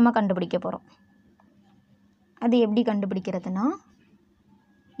வந்து நம்ம கண்டுபிடிக்க போகிறோம். அது எப்படி கண்டுபிடிக்கிறதுனா,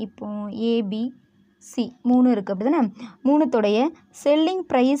 இப்போ ஏபிசி 3 இருக்குது அப்படி தானே, 3த்துடைய செல்லிங்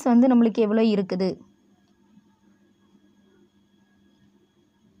ப்ரைஸ் வந்து நம்மளுக்கு எவ்வளோ இருக்குது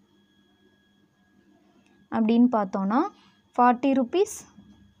அப்படின்னு பார்த்தோன்னா 40 rupees,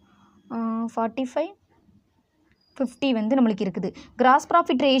 45, 50 வந்து நம்மளுக்கு இருக்குது. கிராஸ்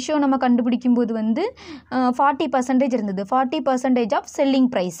ப்ராஃபிட் ரேஷியோ நம்ம கண்டுபிடிக்கும் போது வந்து 40% இருந்தது. 40% ஆஃப் செல்லிங்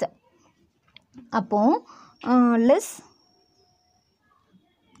ப்ரைஸ். அப்போது less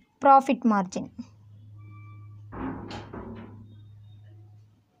profit margin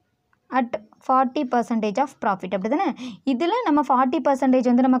at 40% of profit அப்படி தானே. இதில் நம்ம 40%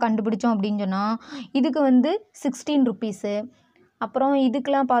 வந்து நம்ம கண்டுபிடிச்சோம் அப்படின்னு சொன்னால் இதுக்கு வந்து 16 rupees, அப்புறம்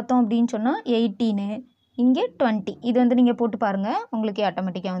இதுக்கெலாம் பார்த்தோம் அப்படின்னு சொன்னால் 18, இங்கே 20. இது வந்து நீங்கள் போட்டு பாருங்கள், உங்களுக்கு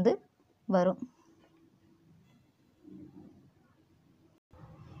ஆட்டோமேட்டிக்காக வந்து வரும்.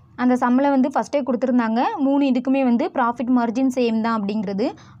 அந்த சம்மில் வந்து ஃபஸ்ட்டே கொடுத்துருந்தாங்க 3 இதுக்குமே வந்து ப்ராஃபிட் மார்ஜின் சேம் தான் அப்படிங்கிறது.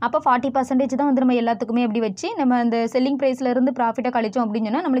 அப்போ 40% தான் வந்து நம்ம எல்லாத்துக்குமே அப்படி வச்சு நம்ம அந்த செல்லிங் ப்ரைஸ்லேருந்து ப்ராஃபிட்டை கழிச்சோம் அப்படின்னு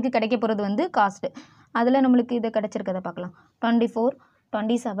சொன்னால் நம்மளுக்கு கிடைக்க போகிறது வந்து காஸ்ட்டு. அதில் நம்மளுக்கு இதை கிடச்சிருக்கதை பார்க்கலாம். 24,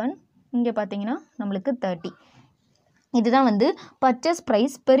 27, இங்கே பார்த்தீங்கன்னா நம்மளுக்கு 30. இதுதான் வந்து பர்ச்சேஸ்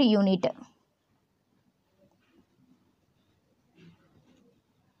ப்ரைஸ் பெர் யூனிட்.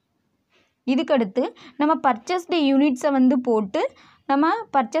 இதுக்கடுத்து நம்ம பர்ச்சேஸ்டு யூனிட்ஸை வந்து போட்டு நம்ம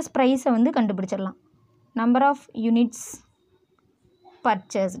பர்ச்சேஸ் ப்ரைஸை வந்து கண்டுபிடிச்சிடலாம். நம்பர் ஆஃப் யூனிட்ஸ்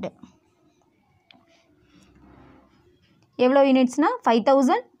பர்ச்சேஸ்டு எவ்வளோ யூனிட்ஸ்னால்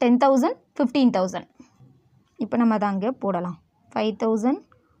 5,000, 10,000, 15,000. இப்போ நம்ம அதை அங்கே போடலாம். 5,000,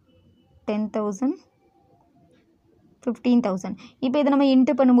 10,000, 15,000. இப்போ இதை நம்ம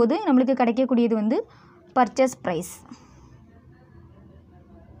இன்ட்டு பண்ணும்போது நம்மளுக்கு கிடைக்கக்கூடியது வந்து பர்ச்சேஸ் ப்ரைஸ்.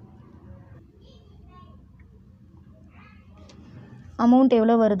 அமௌண்ட்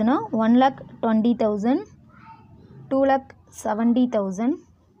எவ்வளோ வருதுன்னா 1,20,000, 2,70,000.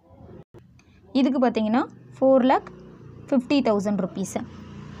 இதுக்கு பார்த்தீங்கன்னா 4,50,000 rupees.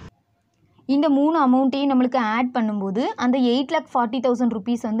 இந்த 3 அமௌண்ட்டையும் நம்மளுக்கு ஆட் பண்ணும்போது அந்த 8,40,000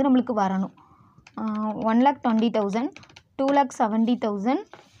 rupees வந்து நம்மளுக்கு வரணும். 1,20,000, 2,70,000,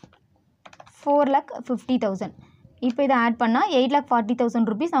 4,50,000. இப்போ இதை ஆட் பண்ணால் 8,40,000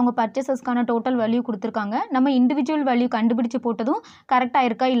 rupees அவங்க பர்ச்சேசஸ்க்கான டோட்டல் வேல்யூ கொடுத்துருக்காங்க. நம்ம இண்டிவிஜுவல் வேல்யூ கண்டுபிடிச்சி போட்டதும் கரெக்டாக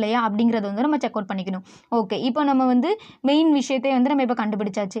இருக்கா இல்லையா அப்படிங்கிறத வந்து நம்ம செக் அவுட் பண்ணிக்கணும். ஓகே, இப்போ நம்ம வந்து மெயின் விஷயத்தை வந்து நம்ம இப்போ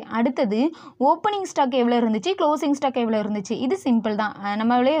கண்டுபிடிச்சாச்சு. அடுத்தது ஓப்பனிங் ஸ்டாக் எவ்வளோ இருந்துச்சு, க்ளோசிங் ஸ்டாக் எவ்வளோ இருந்துச்சு. இது சிம்பிள் தான்,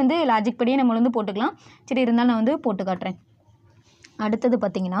 நம்மளே வந்து லாஜிக் படியே நம்ம வந்து போட்டுக்கலாம். சரி, இருந்தாலும் நான் வந்து போட்டு காட்டுறேன். அடுத்தது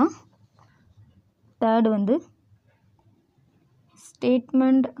பார்த்திங்கன்னா தேர்டு வந்து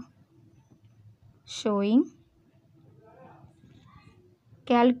statement showing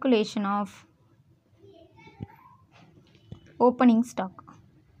calculation of opening stock.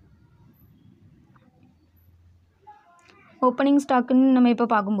 Opening ஸ்டாக்குன்னு நம்ம இப்போ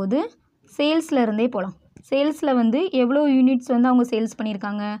பார்க்கும்போது சேல்ஸில் இருந்தே போகலாம். சேல்ஸில் வந்து எவ்வளோ யூனிட்ஸ் வந்து அவங்க சேல்ஸ்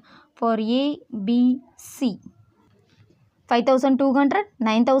பண்ணியிருக்காங்க. For ABC 5,200,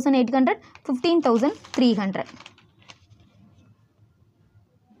 9,800, 15,300.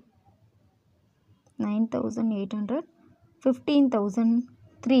 9,800,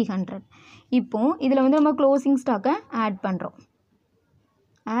 15,300. இப்போ இதில் வந்து நம்ம க்ளோசிங் ஸ்டாக்கை ஆட் பண்ணுறோம்.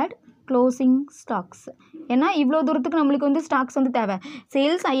 Add closing stocks. ஏன்னா இவ்வளோ தூரத்துக்கு நம்மளுக்கு வந்து ஸ்டாக்ஸ் வந்து தேவை.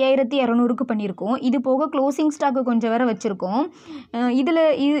 சேல்ஸ் 5,200க்கு பண்ணியிருக்கோம். இது போக க்ளோசிங் ஸ்டாக்கு கொஞ்சம் வேறு வச்சுருக்கோம். இதில்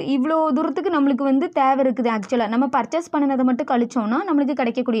இவ்வளோ தூரத்துக்கு நம்மளுக்கு வந்து தேவை இருக்குது. ஆக்சுவலாக நம்ம பர்ச்சேஸ் பண்ணினதை மட்டும் கழிச்சோன்னா நம்மளுக்கு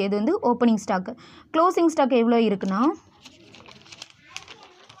கிடைக்கக்கூடியது வந்து ஓப்பனிங் ஸ்டாக்கு. க்ளோசிங் ஸ்டாக் எவ்வளோ இருக்குன்னா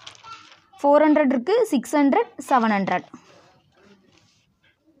 400 இருக்குது, 600, 700.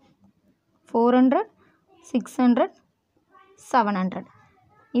 400, 600, 700.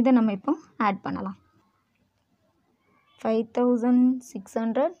 இதை நம்ம இப்போ ஆட் பண்ணலாம்.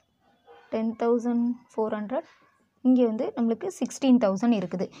 5600, 10400, இங்கே வந்து நம்மளுக்கு 16000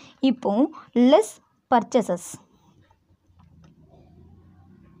 இருக்குது. இப்போ லெஸ் பர்ச்சேசஸ்.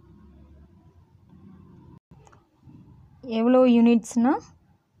 எவ்வளோ யூனிட்ஸ்னால்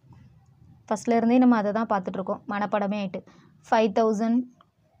ஃபஸ்ட்லேருந்தே நம்ம அதை தான் பார்த்துட்ருக்கோம், மனப்படமே ஆகிட்டு. 5000,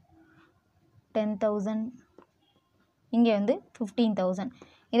 10000, இங்கே வந்து 15000.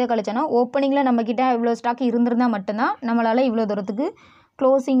 இதை கழிச்சோன்னா ஓப்பனிங்கில் நம்மக்கிட்ட இவ்வளோ ஸ்டாக் இருந்திருந்தால் மட்டும்தான் நம்மளால் இவ்வளோ தூரத்துக்கு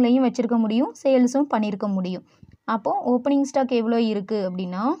க்ளோசிங்லேயும் வச்சுருக்க முடியும், சேல்ஸும் பண்ணியிருக்க முடியும். அப்போது ஓப்பனிங் ஸ்டாக் எவ்வளோ இருக்குது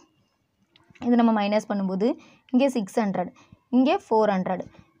அப்படின்னா, இது நம்ம மைனஸ் பண்ணும்போது இங்கே 600, இங்கே 400,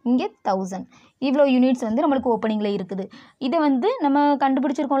 இங்கே 1000, இவ்வளோ யூனிட்ஸ் வந்து நம்மளுக்கு ஓப்பனிங்கில் இருக்குது. இதை வந்து நம்ம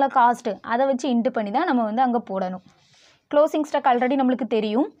கண்டுபிடிச்சிருக்கோம்ல காஸ்ட்டு, அதை வச்சு இன்ட்டு பண்ணி தான் நம்ம வந்து அங்கே போடணும். க்ளோசிங் ஸ்டாக் ஆல்ரெடி நம்மளுக்கு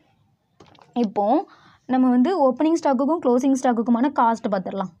தெரியும். இப்போது நம்ம வந்து ஓப்பனிங் ஸ்டாக்குக்கும் க்ளோசிங் ஸ்டாக்குக்குமான காஸ்ட்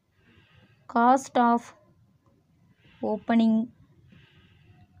பார்த்துடலாம். Cost of opening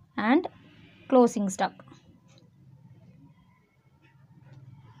and closing stock.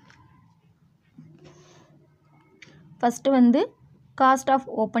 First வந்து காஸ்ட் ஆஃப்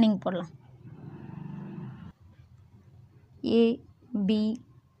ஓப்பனிங் போடலாம்.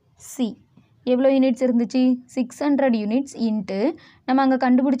 ஏபிசி எவ்வளோ யூனிட்ஸ் இருந்துச்சு? 600 யூனிட்ஸ் இன்ட்டு நம்ம அங்கே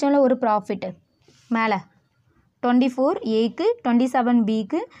கண்டுபிடிச்சோம்ல ஒரு ப்ராஃபிட்டு மேலே 24 ஏக்கு, 27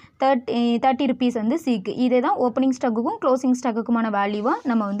 பிக்கு, 30 ருபீஸ் வந்து சிக்கு. இதே தான் ஓப்பனிங் ஸ்டாக்குக்கும் க்ளோசிங் ஸ்டாக்குக்குமான வேல்யூவாக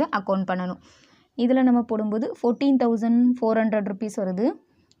நம்ம வந்து அக்கௌண்ட் பண்ணணும். இதில் நம்ம போடும்போது 14400 ருபீஸ் வருது.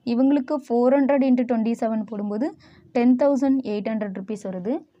 இவங்களுக்கு 400 இன்ட்டு 27 போடும்போது 10800 ருபீஸ்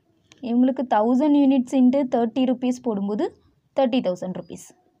வருது. இவங்களுக்கு 1000 யூனிட்ஸ் இன்ட்டு 30 ருபீஸ் போடும்போது 30000 ருபீஸ்.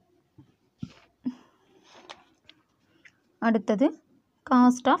 அடுத்தது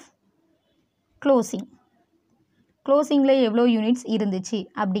காஸ்ட் ஆஃப் க்ளோசிங். க்ளோசிங்கில் எவ்வளோ யூனிட்ஸ் இருந்துச்சு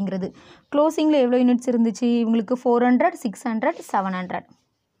அப்படிங்கிறது. க்ளோசிங்கில் எவ்வளோ யூனிட்ஸ் இருந்துச்சு? இவங்களுக்கு 400, 600, 700.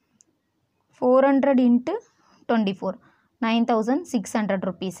 400 இன்ட்டு 24 9600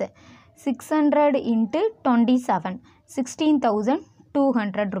 ருபீஸு. 600 into 27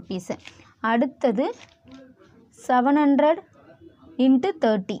 16200 rupees. அடுத்தது 700 இன்ட்டு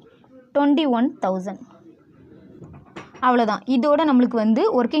 30 21000. அவ்வளோதான். இதோட நம்மளுக்கு வந்து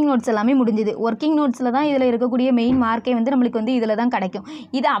ஒர்க்கிங் நோட்ஸ் எல்லாமே முடிஞ்சுது. ஒர்க்கிங் நோட்ஸில் தான் இதில் இருக்கக்கூடிய மெயின் மார்க்கே வந்து நம்மளுக்கு வந்து இதில் தான் கிடைக்கும்.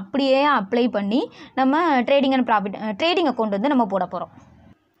 இதை அப்படியே அப்ளை பண்ணி நம்ம trading and profit trading account வந்து நம்ம போட போகிறோம்.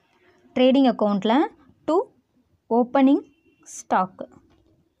 ட்ரேடிங் அக்கௌண்ட்டில் டு ஓப்பனிங் ஸ்டாக்கு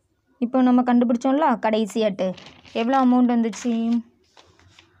இப்போ நம்ம கண்டுபிடிச்சோம்ல கடைசியாட்டு எவ்வளோ அமௌண்ட் வந்துச்சு?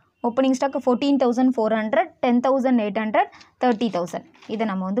 Opening stock 14400, 10800, 30000. இதை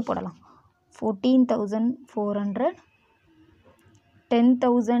நம்ம வந்து போடலாம். 14400,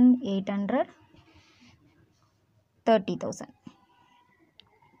 10800, 30000.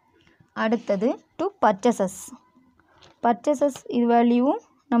 அடுத்தது டு பர்ச்சேசஸ். பர்ச்சேசஸ் இது வேல்யூவும்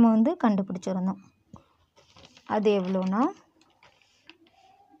நம்ம வந்து கண்டுபிடிச்சிருந்தோம். அது எவ்வளோனா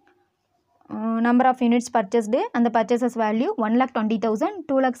number of units purchased and the purchases value 1,20,000,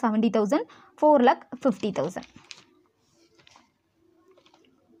 2,70,000, 4,50,000.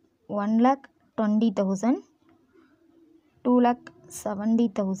 1,20,000,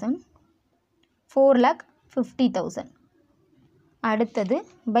 2,70,000, 4,50,000. அடுத்தது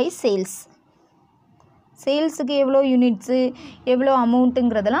பை சேல்ஸ். சேல்ஸுக்கு எவ்வளோ யூனிட்ஸு எவ்வளோ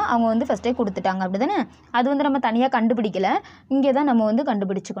அமௌண்ட்டுங்கிறதெல்லாம் அவங்க வந்து ஃபஸ்ட்டே கொடுத்துட்டாங்க, அப்படி தானே? அது வந்து நம்ம தனியாக கண்டுபிடிக்கலை, இங்கே தான் நம்ம வந்து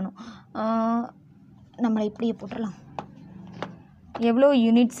கண்டுபிடிச்சிக்கணும். நம்மளை இப்படியே போட்டுடலாம். எவ்வளோ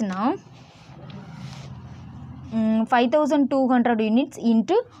யூனிட்ஸ்னால் 5200 யூனிட்ஸ்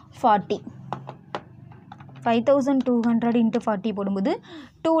இன்ட்டு 40. 5200 இன்ட்டு 40 போடும்போது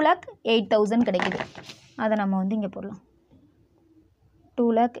 2,08,000 கிடைக்குது. அதை நம்ம வந்து இங்கே போடலாம்.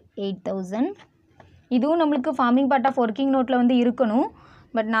 2,08,000. இதுவும் நம்மளுக்கு ஃபார்மிங் பார்ட் ஆஃப் ஒர்க்கிங் நோட்டில் வந்து இருக்கணும்,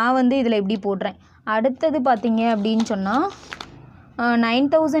 பட் நான் வந்து இதில் எப்படி போடுறேன். அடுத்தது பார்த்தீங்க அப்படின்னு சொன்னால்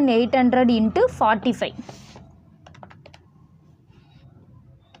 9,800 இன்ட்டு 45.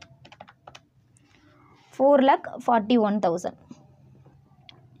 4,41,000.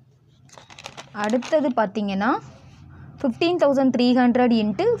 அடுத்தது பார்த்தீங்கன்னா 15,300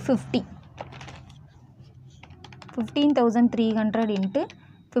 இன்ட்டு 50. 15,300 இன்ட்டு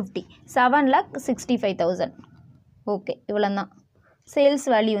 50 7,65,000. ஓகே, இவ்வளோ தான் சேல்ஸ்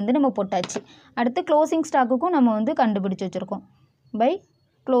வேல்யூ வந்து நம்ம போட்டாச்சு. அடுத்து க்ளோசிங் ஸ்டாக்குக்கும் நம்ம வந்து கண்டுபிடிச்சி வச்சுருக்கோம் பை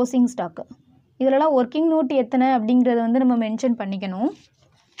க்ளோசிங் ஸ்டாக்கு. இதிலலாம் ஒர்க்கிங் நோட் எத்தனை அப்படிங்கிறத வந்து நம்ம மென்ஷன் பண்ணிக்கணும்.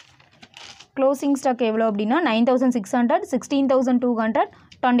 க்ளோசிங் ஸ்டாக் எவ்வளோ அப்படின்னா 9,600, 16,200,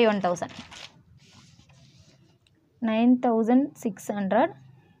 21,000. 9,600,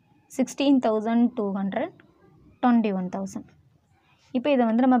 16,200, 21,000. இப்போ இதை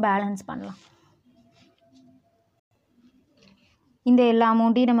வந்து நம்ம பேலன்ஸ் பண்ணலாம். இந்த எல்லா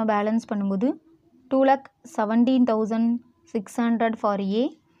அமௌண்ட்டையும் நம்ம பேலன்ஸ் பண்ணும்போது 2,17,600 ஃபார் ஏ,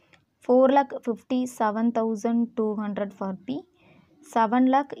 4,57,200 ஃபார் பி,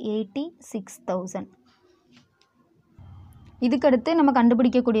 7,86,000. இதுக்கடுத்து நம்ம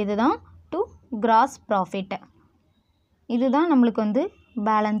கண்டுபிடிக்கக்கூடியது தான் டு கிராஸ் ப்ராஃபிட். இதுதான் நம்மளுக்கு வந்து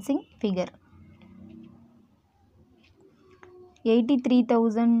பேலன்சிங் ஃபிகர்.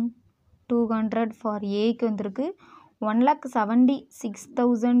 83,200 ஃபார் ஏக்கு வந்திருக்கு,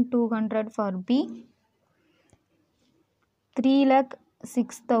 1,76,200 ஃபார் பி,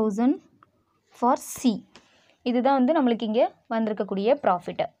 3,06,000 ஃபார் சி. இதுதான் வந்து நம்மளுக்கு இங்கே வந்திருக்கக்கூடிய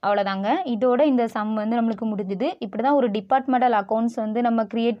ப்ராஃபிட். அவ்வளோதாங்க. இதோட இந்த சம் வந்து நம்மளுக்கு முடிஞ்சுது. இப்படி தான் ஒரு டிபார்ட்மெண்டல் அக்கௌண்ட்ஸ் வந்து நம்ம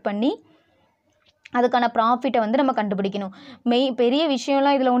க்ரியேட் பண்ணி அதுக்கான ப்ராஃபிட்டை வந்து நம்ம கண்டுபிடிக்கணும். பெரிய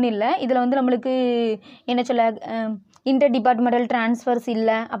விஷயம்லாம் இதில் ஒன்றும் இல்லை. இதில் வந்து நம்மளுக்கு என்ன சொல்ல, இன்டர் டிபார்ட்மெண்டல் ட்ரான்ஸ்ஃபர்ஸ்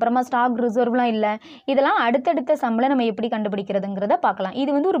இல்லை, அப்புறமா ஸ்டாக் ரிசர்வ்லாம் இல்லை. இதெல்லாம் அடுத்தடுத்த சம்மில் நம்ம எப்படி கண்டுபிடிக்கிறதுங்கிறத பார்க்கலாம். இது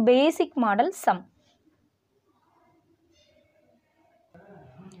வந்து ஒரு பேசிக் மாடல் சம்.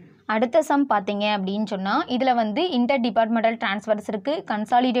 அடுத்த சம் பார்த்தீங்க அப்படின்னு சொன்னால் இதில் வந்து இன்டர் டிபார்ட்மெண்டல் ட்ரான்ஸ்ஃபர்ஸ் இருக்குது,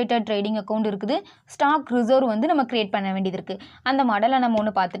 கன்சாலிடேட்டட் ட்ரேடிங் அக்கௌண்ட் இருக்குது, ஸ்டாக் ரிசர்வ் வந்து நம்ம க்ரியேட் பண்ண வேண்டியது இருக்குது. அந்த மாடலை நம்ம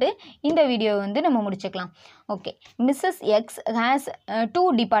ஒன்று பார்த்துட்டு இந்த வீடியோவை வந்து நம்ம முடிச்சுக்கலாம். Okay. Mrs. X has two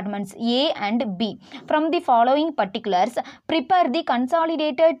departments A and B. From the following particulars, prepare the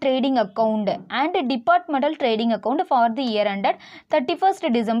consolidated trading account and departmental trading account for the year ended 31st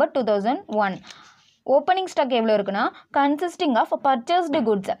December 2001. Opening stock எவ்வளோ இருக்குன்னா, consisting of purchased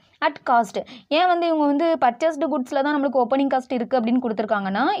goods at cost. ஏன் வந்து இவங்க வந்து purchased குட்ஸில் தான் நம்மளுக்கு opening cost இருக்குது அப்படின்னு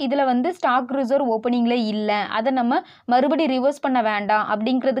கொடுத்துருக்காங்கன்னா, இதில் வந்து ஸ்டாக் ரிசர்வ் ஓப்பனிங்கில் இல்லை, அதை நம்ம மறுபடியும் ரிவர்ஸ் பண்ண வேண்டாம்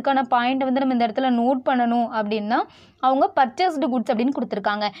அப்படிங்கிறதுக்கான பாயிண்ட் வந்து நம்ம இந்த இடத்துல நோட் பண்ணணும். அப்படின்னா அவங்க பர்ச்சேஸ்டு குட்ஸ் அப்படின்னு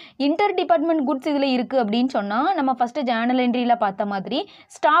கொடுத்துருக்காங்க. இன்டர் டிபார்ட்மெண்ட் குட்ஸ் இதில் இருக்குது அப்படின்னு சொன்னால் நம்ம ஃபஸ்ட்டு ஜேர்னல் என்ட்ரியில் பார்த்த மாதிரி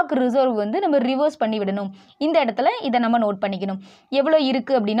ஸ்டாக் ரிசர்வ் வந்து நம்ம ரிவர்ஸ் பண்ணி விடணும். இந்த இடத்துல இதை நம்ம நோட் பண்ணிக்கணும். எவ்வளோ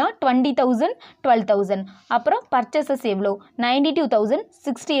இருக்குது அப்படின்னா 20,000, 12,000. அப்புறம் பர்ச்சேசஸ் எவ்வளோ 92,000,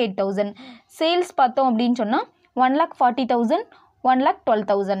 68,000. சேல்ஸ் பார்த்தோம் அப்படின்னு சொன்னால் 1,40,000,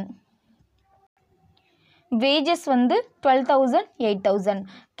 1,12,000. வேஜஸ் வந்து 12,000, 8,000.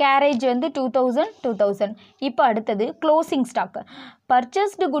 கேரேஜ் வந்து 2,000, 2,000. இப்போ அடுத்தது க்ளோசிங் ஸ்டாக்.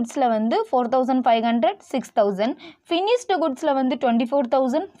 பர்ச்சேஸ்டு குட்ஸில் வந்து 4,500, 6,000. ஃபினிஷ்டு குட்ஸில் வந்து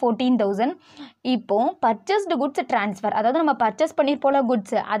 24,000, 14,000. இப்போது பர்ச்சேஸ்டு குட்ஸ் ட்ரான்ஸ்ஃபர், அதாவது நம்ம பர்ச்சேஸ் பண்ணியிருப்போல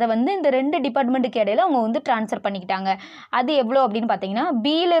குட்ஸ், அதை வந்து இந்த ரெண்டு டிபார்ட்மெண்ட்டுக்கு இடையில அவங்க வந்து ட்ரான்ஸ்ஃபர் பண்ணிக்கிட்டாங்க. அது எவ்வளோ அப்படின்னு பார்த்தீங்கன்னா,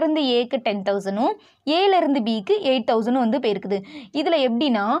 பியிலேருந்து ஏக்கு 10,000, ஏலேருந்து பிக்கு 8,000 வந்து போயிருக்குது. இதில்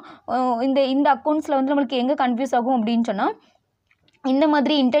எப்படின்னா இந்த அக்கௌண்ட்ஸில் வந்து நம்மளுக்கு எங்கே கன்ஃபியூஸ் ஆகும் அப்படின்னு சொன்னால், இந்த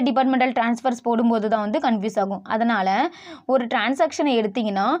மாதிரி இன்டர் டிபார்ட்மெண்டல் ட்ரான்ஸ்ஃபர்ஸ் போடும்போது தான் வந்து கன்ஃபியூஸ் ஆகும். அதனால் ஒரு டிரான்சாக்ஷனை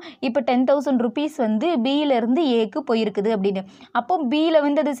எடுத்திங்கன்னா, இப்போ 10,000 ருபீஸ் வந்து பியிலேருந்து ஏக்கு போயிருக்குது அப்படின்னு. அப்போ பியில்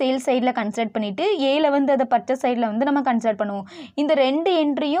வந்து அது சேல்ஸ் சைடில் கன்சிடர் பண்ணிவிட்டு ஏல வந்து அதை பர்ச்சேஸ் சைடில் வந்து நம்ம கன்சிடர் பண்ணுவோம். இந்த ரெண்டு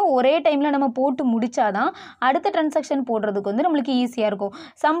என்ட்ரியும் ஒரே டைமில் நம்ம போட்டு முடித்தாதான் அடுத்த டிரான்சாக்ஷன் போடுறதுக்கு வந்து நம்மளுக்கு ஈஸியாக இருக்கும்.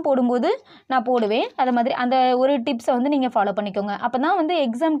 சம் போடும்போது நான் போடுவேன், அது மாதிரி அந்த ஒரு டிப்ஸை வந்து நீங்கள் ஃபாலோ பண்ணிக்கோங்க. அப்போ தான் வந்து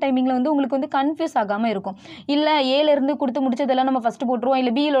எக்ஸாம் டைமிங்கில் வந்து உங்களுக்கு வந்து கன்ஃபியூஸ் ஆகாமல் இருக்கும். இல்லை ஏலேருந்து கொடுத்து முடிச்சதெல்லாம் நம்ம ஃபஸ்ட்டு போட்டுருவோம்,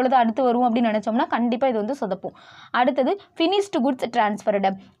 இல்லை பியில் உள்ளது அடுத்து வருவோம் அப்படின்னு நினச்சோம்னா கண்டிப்பாக இது வந்து சொதப்போம். அடுத்தது finished goods transferred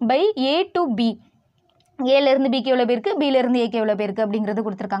by A to be. ஏலேருந்து பிக்கு எவ்வளோ பேருக்கு, பியிலேருந்து ஏக்கு எவ்வளோ பேருக்கு அப்படிங்கிறது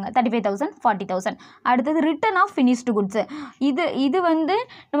கொடுத்துருக்காங்க. 35,000, 40,000. அடுத்தது ரிட்டன் ஆஃப் ஃபினிஷ்டு குட்ஸு. இது வந்து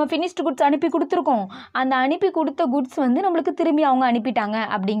நம்ம ஃபினிஷ்டு குட்ஸ் அனுப்பி கொடுத்துருக்கோம், அந்த அனுப்பி கொடுத்த குட்ஸ் வந்து நம்மளுக்கு திரும்பி அவங்க அனுப்பிட்டாங்க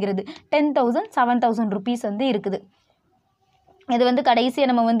அப்படிங்கிறது 10,000, 7,000 ருபீஸ் வந்து இருக்குது. இது வந்து கடைசியாக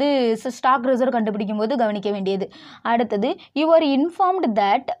நம்ம வந்து ஸ்டாக் ரிசர்வ் கண்டுபிடிக்கும் போது கவனிக்க வேண்டியது. அடுத்தது, you are informed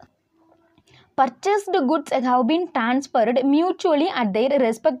that purchased goods have been transferred mutually at their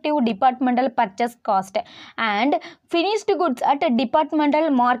respective departmental purchase cost and finished goods at departmental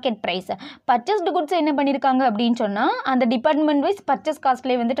market price. Purchased goods என்ன பண்ணியிருக்காங்க அப்படின்னு சொன்னால் அந்த டிபார்ட்மெண்ட் வைஸ் பர்ச்சேஸ்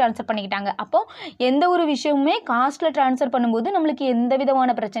காஸ்ட்லேயே வந்து ட்ரான்ஸ்ஃபர் பண்ணிக்கிட்டாங்க. அப்போது எந்த ஒரு விஷயமுமே காஸ்ட்டில் ட்ரான்ஸ்ஃபர் பண்ணும்போது நம்மளுக்கு எந்த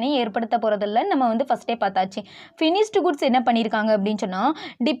விதமான பிரச்சனையும் ஏற்படுத்த போகிறதில்ல, நம்ம வந்து ஃபஸ்ட்டே பார்த்தாச்சு. ஃபினிஷ்டு குட்ஸ் என்ன பண்ணியிருக்காங்க அப்படின்னு சொன்னால்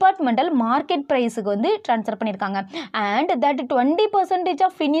டிபார்ட்மெண்டல் மார்க்கெட் ப்ரைஸுக்கு வந்து ட்ரான்ஸ்ஃபர் பண்ணியிருக்காங்க. And that 20%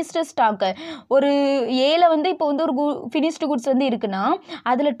 of finished stock, ஒரு ஏல வந்து இப்போ வந்து ஒரு ஃபினிஷ்டு குட்ஸ் வந்து இருக்குன்னா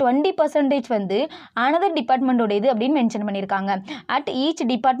அதில் 20% வந்து அனதர் டிபார்ட்மெண்ட்டோட இது அப்படின்னு மென்ஷன் பண்ணியிருக்காங்க. At each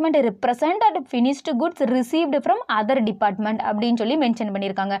department represent at finished goods received from other department அப்படின்னு சொல்லி மென்ஷன்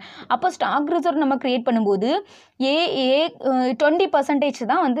பண்ணியிருக்காங்க. அப்போ ஸ்டாக் ரிசர்வ் நம்ம கிரியேட் பண்ணும்போது 20%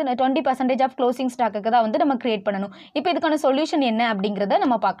 தான் வந்து 20% ஆஃப் க்ளோசிங் ஸ்டாக்குக்கு தான் வந்து நம்ம கிரியேட் பண்ணணும். இப்போ இதுக்கான சொல்யூஷன் என்ன அப்படிங்கிறத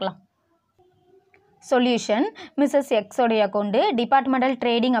நம்ம பார்க்கலாம். Solution, Mrs. X உடைய account departmental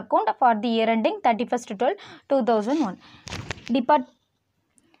trading account for the year ending 31/12/2001.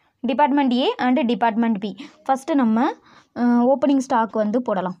 Department A and department B. First நம்ம ஓப்பனிங் ஸ்டாக் வந்து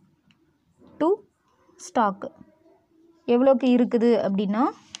போடலாம். டு ஸ்டாக்கு எவ்வளோக்கு இருக்குது அப்படின்னா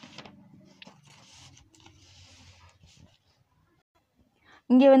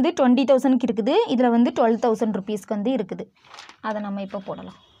இங்கே வந்து 20,000க்கு இருக்குது, இதில் வந்து 12,000 ருபீஸ்க்கு வந்து இருக்குது. அதை நம்ம இப்போ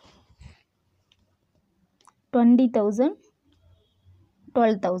போடலாம். 20,000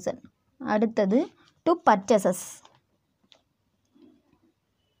 12,000. அடுத்தது டு பர்ச்சேசஸ்.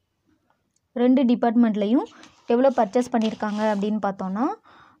 ரெண்டு டிபார்ட்மெண்ட்லேயும் எவ்வளோ பர்ச்சேஸ் பண்ணியிருக்காங்க அப்படின்னு பார்த்தோன்னா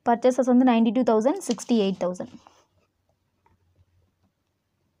பர்ச்சேசஸ் வந்து 92,000 68,000.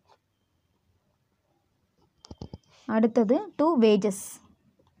 அடுத்தது to wages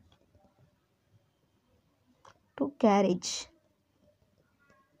to garage.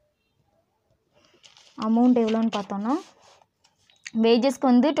 Amount எவ்வளோன்னு பார்த்தோன்னா வேஜஸ்க்கு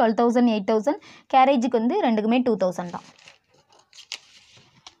வந்து 12,000 8,000, கேரேஜுக்கு வந்து ரெண்டுக்குமே 2,000 தான்.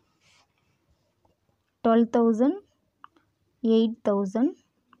 12,000 8,000,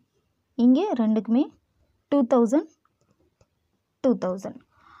 இங்கே ரெண்டுக்குமே 2,000 2,000.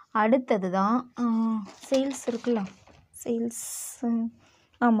 அடுத்தது தான் சேல்ஸ் இருக்குல்ல, சேல்ஸ்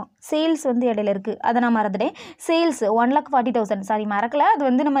ஆமாம் சேல்ஸ் வந்து இடையில இருக்குது, அதை நான் மறந்துட்டேன். சேல்ஸ் 1,40,000, சாரி மறக்கலை, அது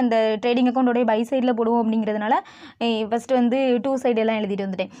வந்து நம்ம இந்த ட்ரேடிங் அக்கௌண்ட்டோடைய பை சைடில் போடுவோம் அப்படிங்கிறதுனால ஃபஸ்ட்டு வந்து 2 சைடு எல்லாம் எழுதிட்டு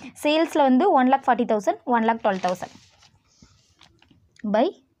வந்துட்டேன். சேல்ஸில் வந்து 1,40,000 1,12,000 பை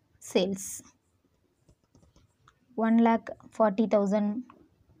சேல்ஸ். 1,40,000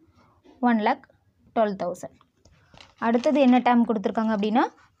 1,12,000. அடுத்தது என்ன டேம் கொடுத்துருக்காங்க அப்படின்னா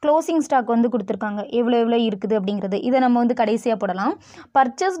க்ளோசிங் ஸ்டாக் வந்து கொடுத்துருக்காங்க, எவ்வளோ இருக்குது அப்படிங்கிறது. இதை நம்ம வந்து கடைசியாக போடலாம்.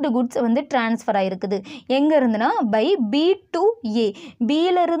 பர்ச்சேஸ்டு குட்ஸ் வந்து ட்ரான்ஸ்ஃபர் ஆகிருக்குது எங்கே இருந்துன்னா பை பி டு ஏ.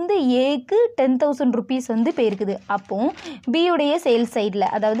 பியிலேருந்து ஏக்கு 10,000 ருபீஸ் வந்து போயிருக்குது. அப்போது பியுடைய சேல்ஸ் சைடில்,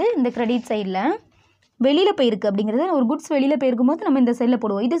 அதாவது இந்த கிரெடிட் சைடில் வெளியில் போயிருக்கு அப்படிங்கிறது, ஒரு குட்ஸ் வெளியில் போயிருக்கும் போது நம்ம இந்த சைடில்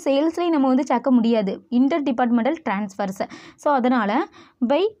போடுவோம். இது சேல்ஸ்லேயும் நம்ம வந்து சேர்க்க முடியாது, இன்டர் டிபார்ட்மெண்டல் ட்ரான்ஸ்ஃபர்ஸ். ஸோ அதனால்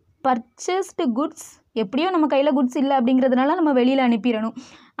பை பர்ச்சேஸ்டு குட்ஸ், எப்படியோ நம்ம கையில் குட்ஸ் இல்லை அப்படிங்கிறதுனால நம்ம வெளியில் அனுப்பிடணும்.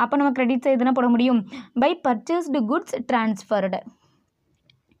 அப்போ நம்ம கிரெடிட் சைடு தானே போட முடியும். By purchased goods transferred.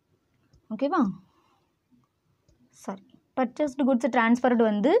 ஓகேவா, சாரி, பர்ச்சேஸ்டு குட்ஸ் ட்ரான்ஸ்ஃபர்டு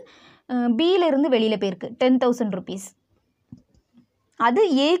வந்து பியிலேருந்து வெளியில் போயிருக்கு 10,000 ருபீஸ். அது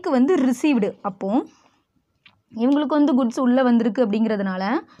ஏக்கு வந்து ரிசீவ்டு. அப்போது இவங்களுக்கு வந்து குட்ஸ் உள்ளே வந்திருக்கு அப்படிங்கிறதுனால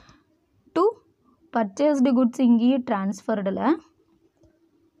டு பர்ச்சேஸ்டு குட்ஸ் இங்கேயே ட்ரான்ஸ்ஃபர்டில்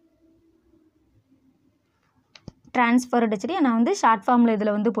ட்ரான்ஸ்ஃபர்டு சரி, நான் வந்து ஷார்ட் ஃபார்மில்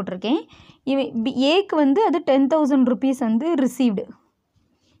இதில் வந்து போட்டிருக்கேன். ஏக்கு வந்து அது 10,000 ருபீஸ் வந்து ரிசீவ்டு.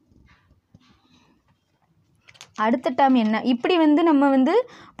 அடுத்த டேர்ம் என்ன, இப்படி வந்து நம்ம வந்து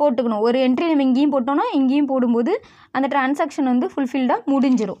போட்டுக்கணும். ஒரு என்ட்ரி நம்ம இங்கேயும் போட்டோன்னா இங்கேயும் போடும்போது அந்த டிரான்சாக்ஷன் வந்து ஃபுல்ஃபில்டாக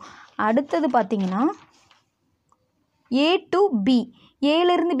முடிஞ்சிடும். அடுத்தது பார்த்திங்கன்னா ஏ டு பி.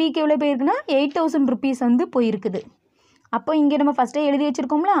 ஏலேருந்து பிக்கு எவ்வளோ போயிருக்குன்னா 8,000 ருபீஸ் வந்து போயிருக்குது. அப்போ இங்கே நம்ம ஃபஸ்ட்டே எழுதி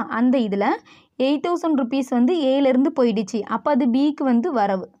வச்சுருக்கோம்ல, அந்த இதில் 8,000 ருபீஸ் வந்து ஏலேருந்து போயிடுச்சு. அப்போ அது பிக்கு வந்து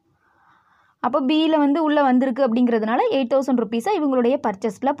வரவு. அப்போ பியில் வந்து உள்ளே வந்திருக்கு அப்படிங்கிறதுனால 8,000 ருபீஸை இவங்களுடைய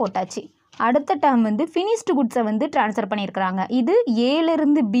பர்ச்சேஸில் போட்டாச்சு. அடுத்த டேர்ம் வந்து ஃபினிஷ்டு குட்ஸை வந்து ட்ரான்ஸ்ஃபர் பண்ணியிருக்கிறாங்க. இது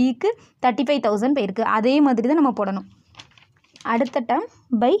ஏலேருந்து பிக்கு 35,000 போயிருக்கு. அதே மாதிரி தான் நம்ம போடணும். அடுத்த term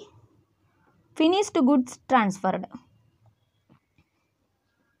by finished goods transferred.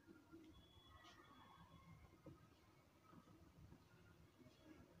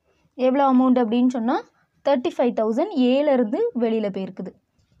 எவ்வளோ அமௌண்ட் அப்படின்னு சொன்னால் 35,000 ஏலேருந்து வெளியில் போயிருக்குது.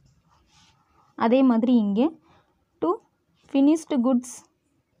 அதே மாதிரி இங்கே to finished goods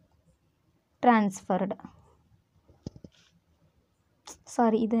transferred.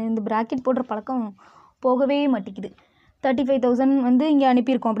 Sorry, இது இந்த ப்ராக்கெட் போடுற பழக்கம் போகவே மாட்டேங்குது. 35,000 வந்து இங்கே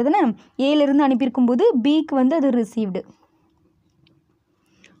அனுப்பியிருக்கோம் அப்படி தானே, ஏலேருந்து அனுப்பியிருக்கும்போது பிக்கு வந்து அது ரிசீவ்டு.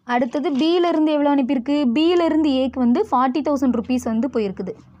 அடுத்தது பியிலேருந்து எவ்வளோ அனுப்பியிருக்கு, பியிலேருந்து ஏக்கு வந்து 40,000 ருபீஸ் வந்து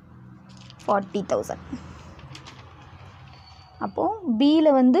போயிருக்குது. 40,000. அப்போது பியில்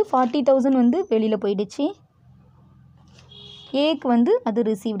வந்து 40,000 வந்து வெளியில் போயிடுச்சு, ஏக்கு வந்து அது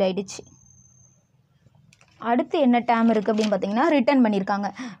ரிசீவ்ட் ஆகிடுச்சு. அடுத்து என்ன டேம் இருக்குது அப்படின்னு பார்த்தீங்கன்னா ரிட்டர்ன் பண்ணியிருக்காங்க.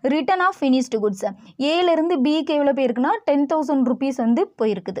 Return of finished goods. ஏலேருந்து பிக்கு எவ்வளோ போயிருக்குன்னா 10,000 ருபீஸ் வந்து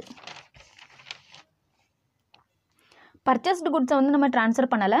போயிருக்குது. பர்ச்சேஸ்டு குட்ஸை வந்து நம்ம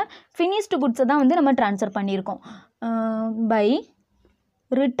ட்ரான்ஸ்ஃபர் பண்ணலை, ஃபினிஷ்டு குட்ஸை தான் வந்து நம்ம ட்ரான்ஸ்ஃபர் பண்ணியிருக்கோம். By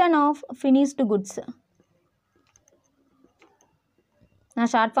return of finished goods.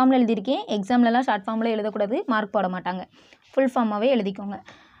 நான் ஷார்ட் ஃபார்மில் எழுதியிருக்கேன், எக்ஸாம்லலாம் ஷார்ட் ஃபார்மில் எழுதக்கூடாது, மார்க் போட மாட்டாங்க, ஃபுல் ஃபார்மாகவே எழுதிக்கோங்க.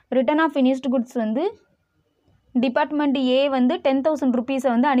 ரிட்டர்ன் ஆஃப் ஃபினிஷ்டு குட்ஸ் வந்து டிபார்ட்மெண்ட் ஏ வந்து 10,000 ருபீஸை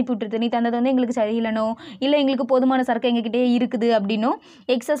வந்து அனுப்பிவிட்டுருது. நீ தந்தது வந்து எங்களுக்கு சரியில்லைனோ, இல்லை எங்களுக்கு போதுமான சரக்கு எங்ககிட்டே இருக்குது அப்படின்னோ,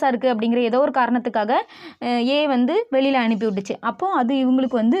 எக்ஸஸாக இருக்குது அப்படிங்கிற ஏதோ ஒரு காரணத்துக்காக ஏ வந்து வெளியில் அனுப்பி விட்டுச்சு. அப்போது அது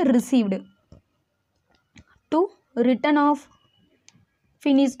இவங்களுக்கு வந்து received to return of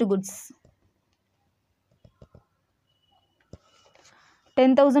finished goods.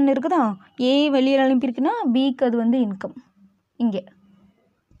 10,000 இருக்குதா, ஏ வெளியில் அனுப்பியிருக்குன்னா பிக்கு அது வந்து இன்கம். இங்கே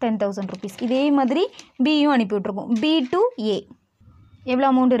 10,000 rupees. இதே மாதிரி பியும் அனுப்பி விட்ருக்கோம். பி டு ஏ எவ்வளோ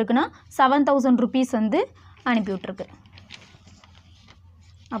அமௌண்ட் இருக்குன்னா 7,000 rupees வந்து அனுப்பி விட்ருக்கு.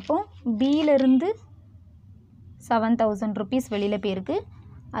 அப்போது பியிலிருந்து 7,000 rupees வெளியில் போயிருக்கு,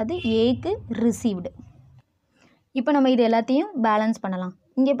 அது ஏக்கு ரிசீவ்டு. இப்போ நம்ம இது எல்லாத்தையும் பேலன்ஸ் பண்ணலாம்.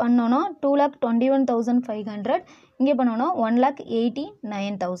 இங்கே பண்ணோன்னா 2,21,500, இங்கே பண்ணோன்னா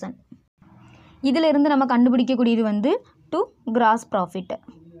 1,89,000. இதிலிருந்து நம்ம கண்டுபிடிக்கக்கூடியது வந்து to gross profit.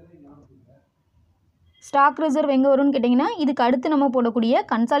 Stock reserve எங்கே வரும்னு கேட்டிங்கன்னா இதுக்கு அடுத்து நம்ம போடக்கூடிய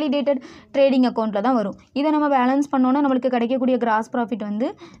கன்சாலிடேட்டட் ட்ரேடிங் அக்கௌண்ட்டில் தான் வரும். இதை நம்ம பேலன்ஸ் பண்ணோன்னா நம்மளுக்கு கிடைக்கக்கூடிய கிராஸ் ப்ராஃபிட் வந்து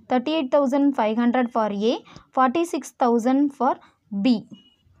 38,500 ஃபார் ஏ, 46,000 ஃபார் பி.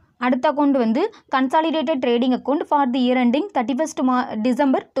 அடுத்த அக்கௌண்ட் வந்து consolidated trading account for the year ending 31st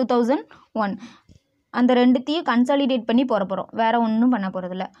December 2001. அந்த ரெண்டுத்தையும் கன்சாலிடேட் பண்ணி போகிறோம், வேறு ஒன்றும் பண்ண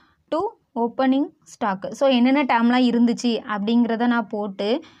போகிறதில்ல. To opening stock. ஸோ என்னென்ன டேம்லாம் இருந்துச்சு அப்படிங்கிறத நான் போட்டு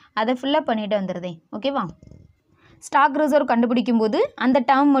அதை ஃபில்லப் பண்ணிவிட்டு வந்துடுதேன். ஓகேவா? ஸ்டாக் ரிசர்வ் கண்டுபிடிக்கும் போது அந்த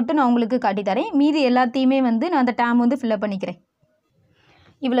டேம் மட்டும் நான் உங்களுக்கு காட்டித்தரேன், மீதி எல்லாத்தையுமே வந்து நான் அந்த டேம் வந்து ஃபில்லப் பண்ணிக்கிறேன்.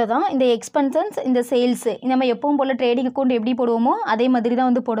 இவ்வளோ தான். இந்த எக்ஸ்பென்சஸ், இந்த சேல்ஸு நம்ம எப்பவும் போல் ட்ரேடிங் அக்கௌண்ட் எப்படி போடுவோமோ அதே மாதிரி தான்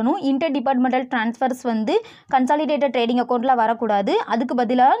வந்து போடணும். இன்டர் டிபார்ட்மெண்டல் ட்ரான்ஸ்ஃபர்ஸ் வந்து கன்சாலிடேட்டட் ட்ரேடிங் அக்கௌண்ட்டில் வரக்கூடாது. அதுக்கு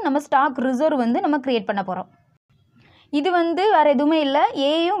பதிலாக நம்ம ஸ்டாக் ரிசர்வ் வந்து நம்ம க்ரியேட் பண்ண போகிறோம். இது வந்து வேறு எதுவுமே இல்லை,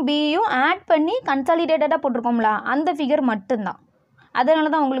 ஏயும் பியும் ஆட் பண்ணி கன்சாலிடேட்டடாக போட்டிருக்கோம்ல அந்த ஃபிகர் மட்டும்தான். அதனால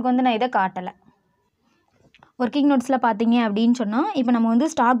தான் உங்களுக்கு வந்து நான் இதை காட்டலை. ஒர்க்கிங் நோட்ஸில் பார்த்தீங்க அப்படின்னு சொன்னால் இப்போ நம்ம வந்து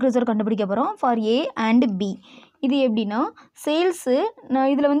ஸ்டாக் ரிசர்வ் கண்டுபிடிக்க போகிறோம் ஃபார் ஏ அண்ட் பி. இது எப்படின்னா சேல்ஸு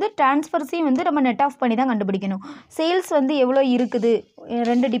இதில் வந்து ட்ரான்ஸ்ஃபர்ஸையும் வந்து நம்ம நெட் ஆஃப் பண்ணி தான் கண்டுபிடிக்கணும். சேல்ஸ் வந்து எவ்வளோ இருக்குது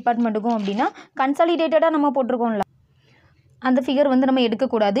ரெண்டு டிபார்ட்மெண்ட்டுக்கும் அப்படின்னா கன்சாலிடேட்டடாக நம்ம போட்டிருக்கோம்ல அந்த ஃபிகர் வந்து நம்ம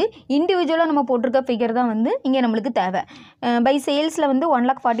எடுக்கக்கூடாது. இண்டிவிஜுவலாக நம்ம போட்டிருக்க ஃபிகர் தான் வந்து இங்கே நம்மளுக்கு தேவை. பை சேல்ஸில் வந்து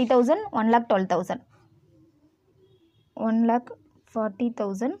 1,40,000, 1,12,000,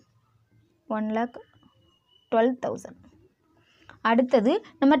 1,40,000, 1,12,000. அடுத்தது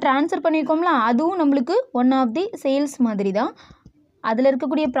நம்ம ட்ரான்ஸ்ஃபர் பண்ணியிருக்கோம்ல அதுவும் நம்மளுக்கு ஒன் ஆஃப் தி சேல்ஸ் மாதிரி தான். அதில்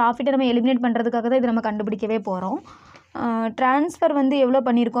இருக்கக்கூடிய ப்ராஃபிட்டை நம்ம எலிமினேட் பண்ணுறதுக்காக தான் இதை நம்ம கண்டுபிடிக்கவே போகிறோம். ட்ரான்ஸ்ஃபர் வந்து எவ்வளோ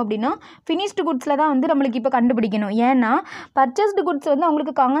பண்ணியிருக்கோம் அப்படின்னா ஃபினிஷ்டு குட்ஸில் தான் வந்து நம்மளுக்கு இப்போ கண்டுபிடிக்கணும். ஏன்னா பர்ச்சேஸ்டு குட்ஸ் வந்து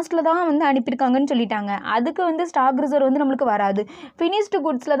அவங்களுக்கு காஸ்ட்டில் தான் வந்து அனுப்பியிருக்காங்கன்னு சொல்லிட்டாங்க. அதுக்கு வந்து ஸ்டாக் ரிசர்வ் வந்து நம்மளுக்கு வராது. ஃபினிஷ்டு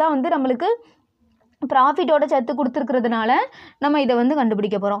குட்ஸில் தான் வந்து நம்மளுக்கு ப்ராஃபிட்டோட சேர்த்து கொடுத்துருக்கிறதுனால நம்ம இதை வந்து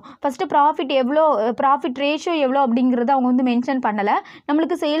கண்டுபிடிக்க போகிறோம். ஃபஸ்ட்டு ப்ராஃபிட் எவ்வளோ, ப்ராஃபிட் ரேஷியோ எவ்வளோ அப்படிங்கிறத அவங்க வந்து மென்ஷன் பண்ணலை.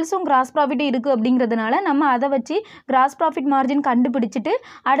 நம்மளுக்கு சேல்ஸும் கிராஸ் ப்ராஃபிட்டும் இருக்குது அப்படிங்கிறதுனால நம்ம அதை வச்சு கிராஸ் ப்ராஃபிட் மார்ஜின் கண்டுபிடிச்சிட்டு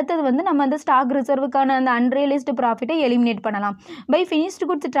அடுத்தது வந்து நம்ம அந்த ஸ்டாக் ரிசர்வுக்கான அந்த அன்ரியலைஸ்டு ப்ராஃபிட்டை எலிமினேட் பண்ணலாம். பை ஃபினிஷ்டு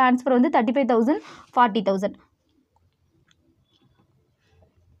குட்ஸ் ட்ரான்ஸ்ஃபர் வந்து 35,000, 40,000.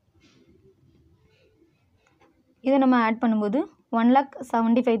 இதை நம்ம ஆட் பண்ணும்போது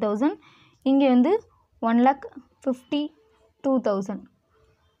 1,75,000, இங்கே வந்து 1,52,000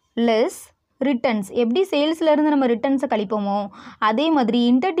 லெஸ் ரிட்டர்ன்ஸ். எப்படி சேல்ஸ்லேருந்து நம்ம ரிட்டர்ன்ஸை கழிப்போமோ அதே மாதிரி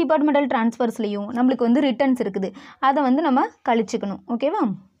இன்டர் டிபார்ட்மெண்டல் ட்ரான்ஸ்ஃபர்ஸ்லேயும் நம்மளுக்கு வந்து ரிட்டர்ன்ஸ் இருக்குது, அதை வந்து நம்ம கழிச்சுக்கணும். ஓகேவா?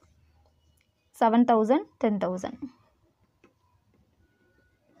 7,000, 10,000.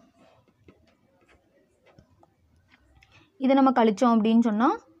 இதை நம்ம கழித்தோம் அப்படின்னு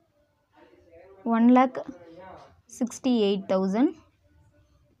சொன்னால் 1,68,000,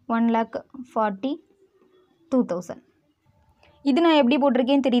 1,42,000. இது நான் எப்படி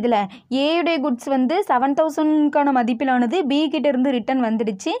போட்டிருக்கேன்னு தெரியுதுல. ஏயுடைய குட்ஸ் வந்து 7,000க்கான மதிப்பிலானது பி கிட்ட இருந்து ரிட்டர்ன்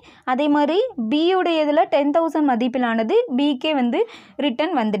வந்துடுச்சு. அதே மாதிரி பியுடைய இதில் 10,000 மதிப்பிலானது பிக்கே வந்து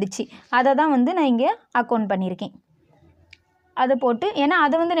ரிட்டர்ன் வந்துடுச்சு. அதை தான் வந்து நான் இங்கே அக்கௌண்ட் பண்ணியிருக்கேன். அதை போட்டு ஏன்னா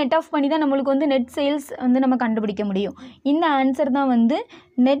அதை வந்து நெட் ஆஃப் பண்ணி தான் நம்மளுக்கு வந்து நெட் சேல்ஸ் வந்து நம்ம கண்டுபிடிக்க முடியும். இந்த ஆன்சர் தான் வந்து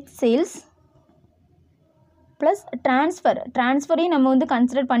நெட் சேல்ஸ் ப்ளஸ் ட்ரான்ஸ்ஃபரையும் நம்ம வந்து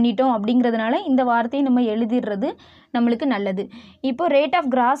கன்சிடர் பண்ணிட்டோம் அப்படிங்கிறதுனால இந்த வார்த்தையை நம்ம எழுதிடுறது நம்மளுக்கு நல்லது. இப்போ ரேட் ஆஃப்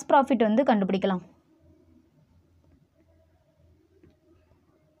கிராஸ் ப்ராஃபிட் வந்து கண்டுபிடிக்கலாம்.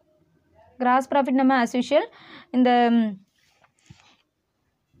 கிராஸ் ப்ராஃபிட் நம்ம ஆஸ் யூஷுவல் இந்த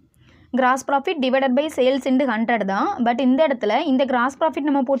gross profit divided by sales into 100 தான். பட் இந்த இடத்துல இந்த கிராஸ் ப்ராஃபிட்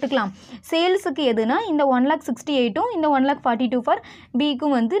நம்ம போட்டுக்கலாம். சேல்ஸுக்கு எதுனா இந்த 1,68,000 இந்த 1,42,000 ஃபார்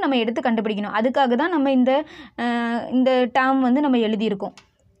பிக்கும் வந்து நம்ம எடுத்து கண்டுபிடிக்கணும். அதுக்காக தான் நம்ம இந்த டேர்ம் வந்து நம்ம எழுதியிருக்கோம்.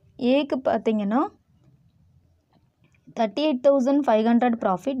 ஏக்கு பார்த்தீங்கன்னா 38,500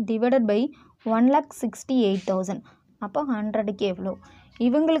 ப்ராஃபிட் டிவைடட் பை 1,68,000. அப்போ 100க்கு எவ்வளோ?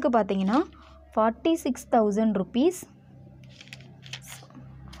 இவங்களுக்கு பார்த்தீங்கன்னா 46,000 rupees.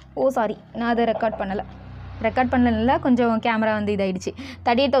 ஓ சாரி, நான் அதை ரெக்கார்ட் பண்ணலை. ரெக்கார்ட் பண்ணல கொஞ்சம் கேமரா வந்து இதாயிடுச்சு.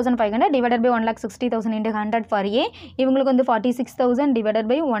 38,500 டிவைடட் பை 1,60,000 இன்ட்டு 100 ஃபார் ஏ. இவங்களுக்கு வந்து 46,000 டிவைடட்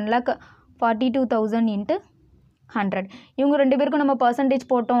பை 1,42,000 இன்ட்டு 100. இவங்க 2 பேருக்கும் நம்ம பர்சன்டேஜ்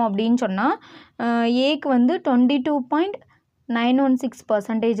போட்டோம் அப்படின்னு சொன்னால் ஏக்கு வந்து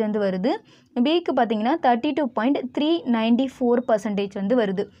 22.916% வந்து வருது. பிக்கு பார்த்தீங்கன்னா 32.394% வந்து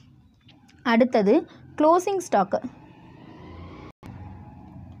வருது. அடுத்தது closing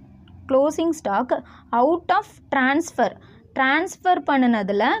stock out of transfer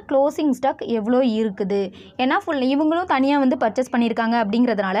பண்ணினதில் closing stock எவ்வளோ இருக்குது. ஏன்னா இவங்களும் தனியாக வந்து பர்ச்சேஸ் பண்ணியிருக்காங்க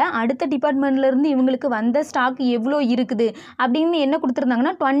அப்படிங்கிறதுனால அடுத்த டிபார்ட்மெண்ட்லேருந்து இவங்களுக்கு வந்த ஸ்டாக் எவ்வளோ இருக்குது அப்படின்னு என்ன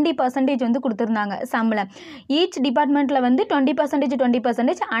கொடுத்துருந்தாங்கன்னா 20% வந்து கொடுத்துருந்தாங்க சம்மில். ஈச் டிபார்ட்மெண்ட்டில் வந்து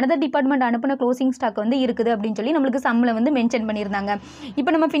 20% அனதர் டிபார்ட்மெண்ட் அனுப்பின க்ளோசிங் ஸ்டாக் வந்து இருக்குது அப்படின்னு சொல்லி நம்மளுக்கு சம்மில் வந்து மென்ஷன் பண்ணியிருந்தாங்க. இப்போ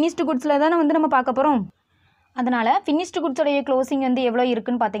நம்ம ஃபினிஷ்டு குட்ஸில் தானே வந்து நம்ம பார்க்க போகிறோம். அதனால் ஃபினிஷ்டு குட்ஸோடைய க்ளோசிங் வந்து எவ்வளோ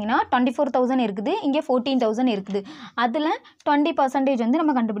இருக்குதுன்னு பார்த்தீங்கன்னா 24,000 இருக்குது, இங்கே 14,000 இருக்குது. அதில் 20% வந்து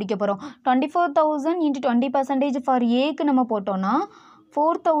நம்ம கண்டுபிடிக்க போகிறோம். 24,000 இன்ட்டு 20% ஃபார் ஏக்கு நம்ம போட்டோன்னா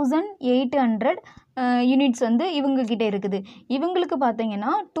 4,800 யூனிட்ஸ் வந்து இவங்கக்கிட்ட இருக்குது. இவங்களுக்கு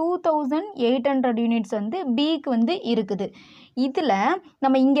பார்த்தீங்கன்னா 2,800 யூனிட்ஸ் வந்து பிக்கு வந்து இருக்குது. இதில்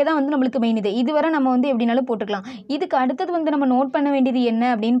நம்ம இங்கே தான் வந்து நம்மளுக்கு மெயின் இதுவரை நம்ம வந்து எப்படினாலும் போட்டுக்கலாம். இதுக்கு அடுத்தது வந்து நம்ம நோட் பண்ண வேண்டியது என்ன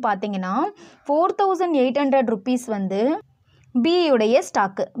அப்படின்னு பார்த்தீங்கன்னா 4,800 ருபீஸ் வந்து பியுடைய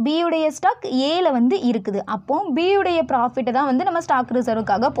ஸ்டாக் ஏல வந்து இருக்குது. அப்போ பியுடைய ப்ராஃபிட்டை தான் வந்து நம்ம ஸ்டாக்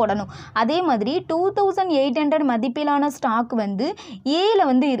ரிசர்வுக்காக போடணும். அதே மாதிரி 2,800 மதிப்பிலான ஸ்டாக் வந்து ஏல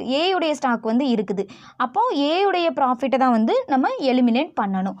வந்து ஏயுடைய ஸ்டாக் வந்து இருக்குது. அப்போ ஏயுடைய ப்ராஃபிட்டை தான் வந்து நம்ம எலிமினேட்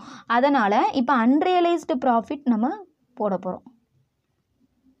பண்ணணும். அதனால் இப்போ அன்ரியலைஸ்டு ப்ராஃபிட் நம்ம போட போகிறோம்.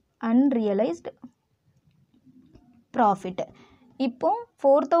 அன்ரியலைஸ்டு ப்ராஃபிட் இப்போ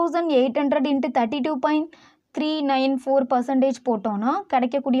 4,800 இன்ட்டு 32.394% போட்டோன்னா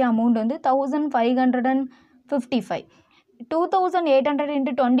கிடைக்கக்கூடிய அமௌண்ட் வந்து 1,555. 2,800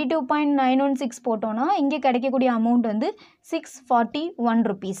 இன்ட்டு 22.916 போட்டோன்னா இங்கே கிடைக்கக்கூடிய அமௌண்ட் வந்து 641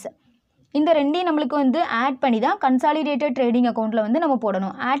 ருபீஸ். இந்த ரெண்டையும் நம்மளுக்கு வந்து ஆட் பண்ணி தான் கன்சாலிடேட்டட் ட்ரேடிங் அக்கௌண்ட்டில் வந்து நம்ம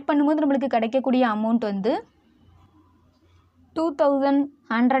போடணும். ஆட் பண்ணும்போது நம்மளுக்கு கிடைக்கக்கூடிய அமௌண்ட் வந்து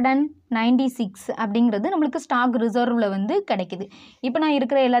 2,196 அப்படிங்கிறது நம்மளுக்கு ஸ்டாக் ரிசர்வில் வந்து கிடைக்குது. இப்போ நான்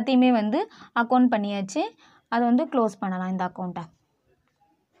இருக்கிற எல்லாத்தையுமே வந்து அக்கௌண்ட் பண்ணியாச்சு. அதை வந்து க்ளோஸ் பண்ணலாம் இந்த அக்கௌண்ட்டை.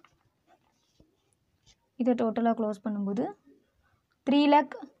 இதை டோட்டலாக க்ளோஸ் பண்ணும்போது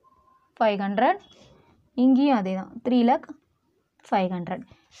 3,05,000, இங்கேயும் அதே தான் 3,05,000.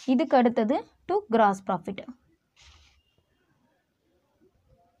 இதுக்கு அடுத்தது டு கிராஸ் ப்ராஃபிட்.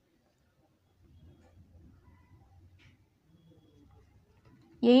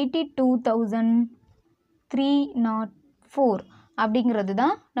 $82,304 அப்படிங்கிறது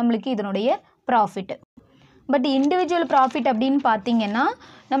தான் நம்மளுக்கு இதனுடைய ப்ராஃபிட். பட் இண்டிவிஜுவல் ப்ராஃபிட் அப்படின்னு பார்த்தீங்கன்னா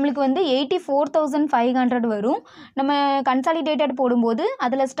நம்மளுக்கு வந்து 84,500 வரும். நம்ம கன்சாலிடேட்டட் போடும்போது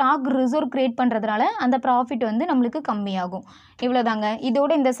அதில் ஸ்டாக் ரிசர்வ் க்ரியேட் பண்ணுறதுனால அந்த ப்ராஃபிட் வந்து நம்மளுக்கு கம்மியாகும். இவ்வளோதாங்க.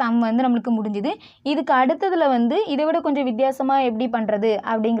 இதோட இந்த சம் வந்து நம்மளுக்கு முடிஞ்சுது. இதுக்கு அடுத்ததில் வந்து இதை விட கொஞ்சம் வித்தியாசமாக எப்படி பண்ணுறது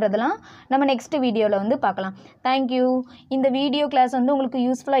அப்படிங்கிறதெல்லாம் நம்ம நெக்ஸ்ட் வீடியோவில் வந்து பார்க்கலாம். தேங்க்யூ. இந்த வீடியோ கிளாஸ் வந்து உங்களுக்கு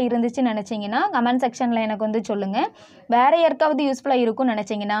யூஸ்ஃபுல்லாக இருந்துச்சுன்னு நினச்சிங்கன்னா கமெண்ட் செக்ஷனில் எனக்கு வந்து சொல்லுங்கள். வேறு யாருக்காவது யூஸ்ஃபுல்லாக இருக்கும்னு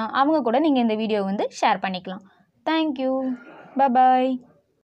நினச்சிங்கன்னா அவங்க கூட நீங்கள் இந்த வீடியோ வந்து ஷேர் பண்ணிக்கலாம். தேங்க்யூ. பாய்.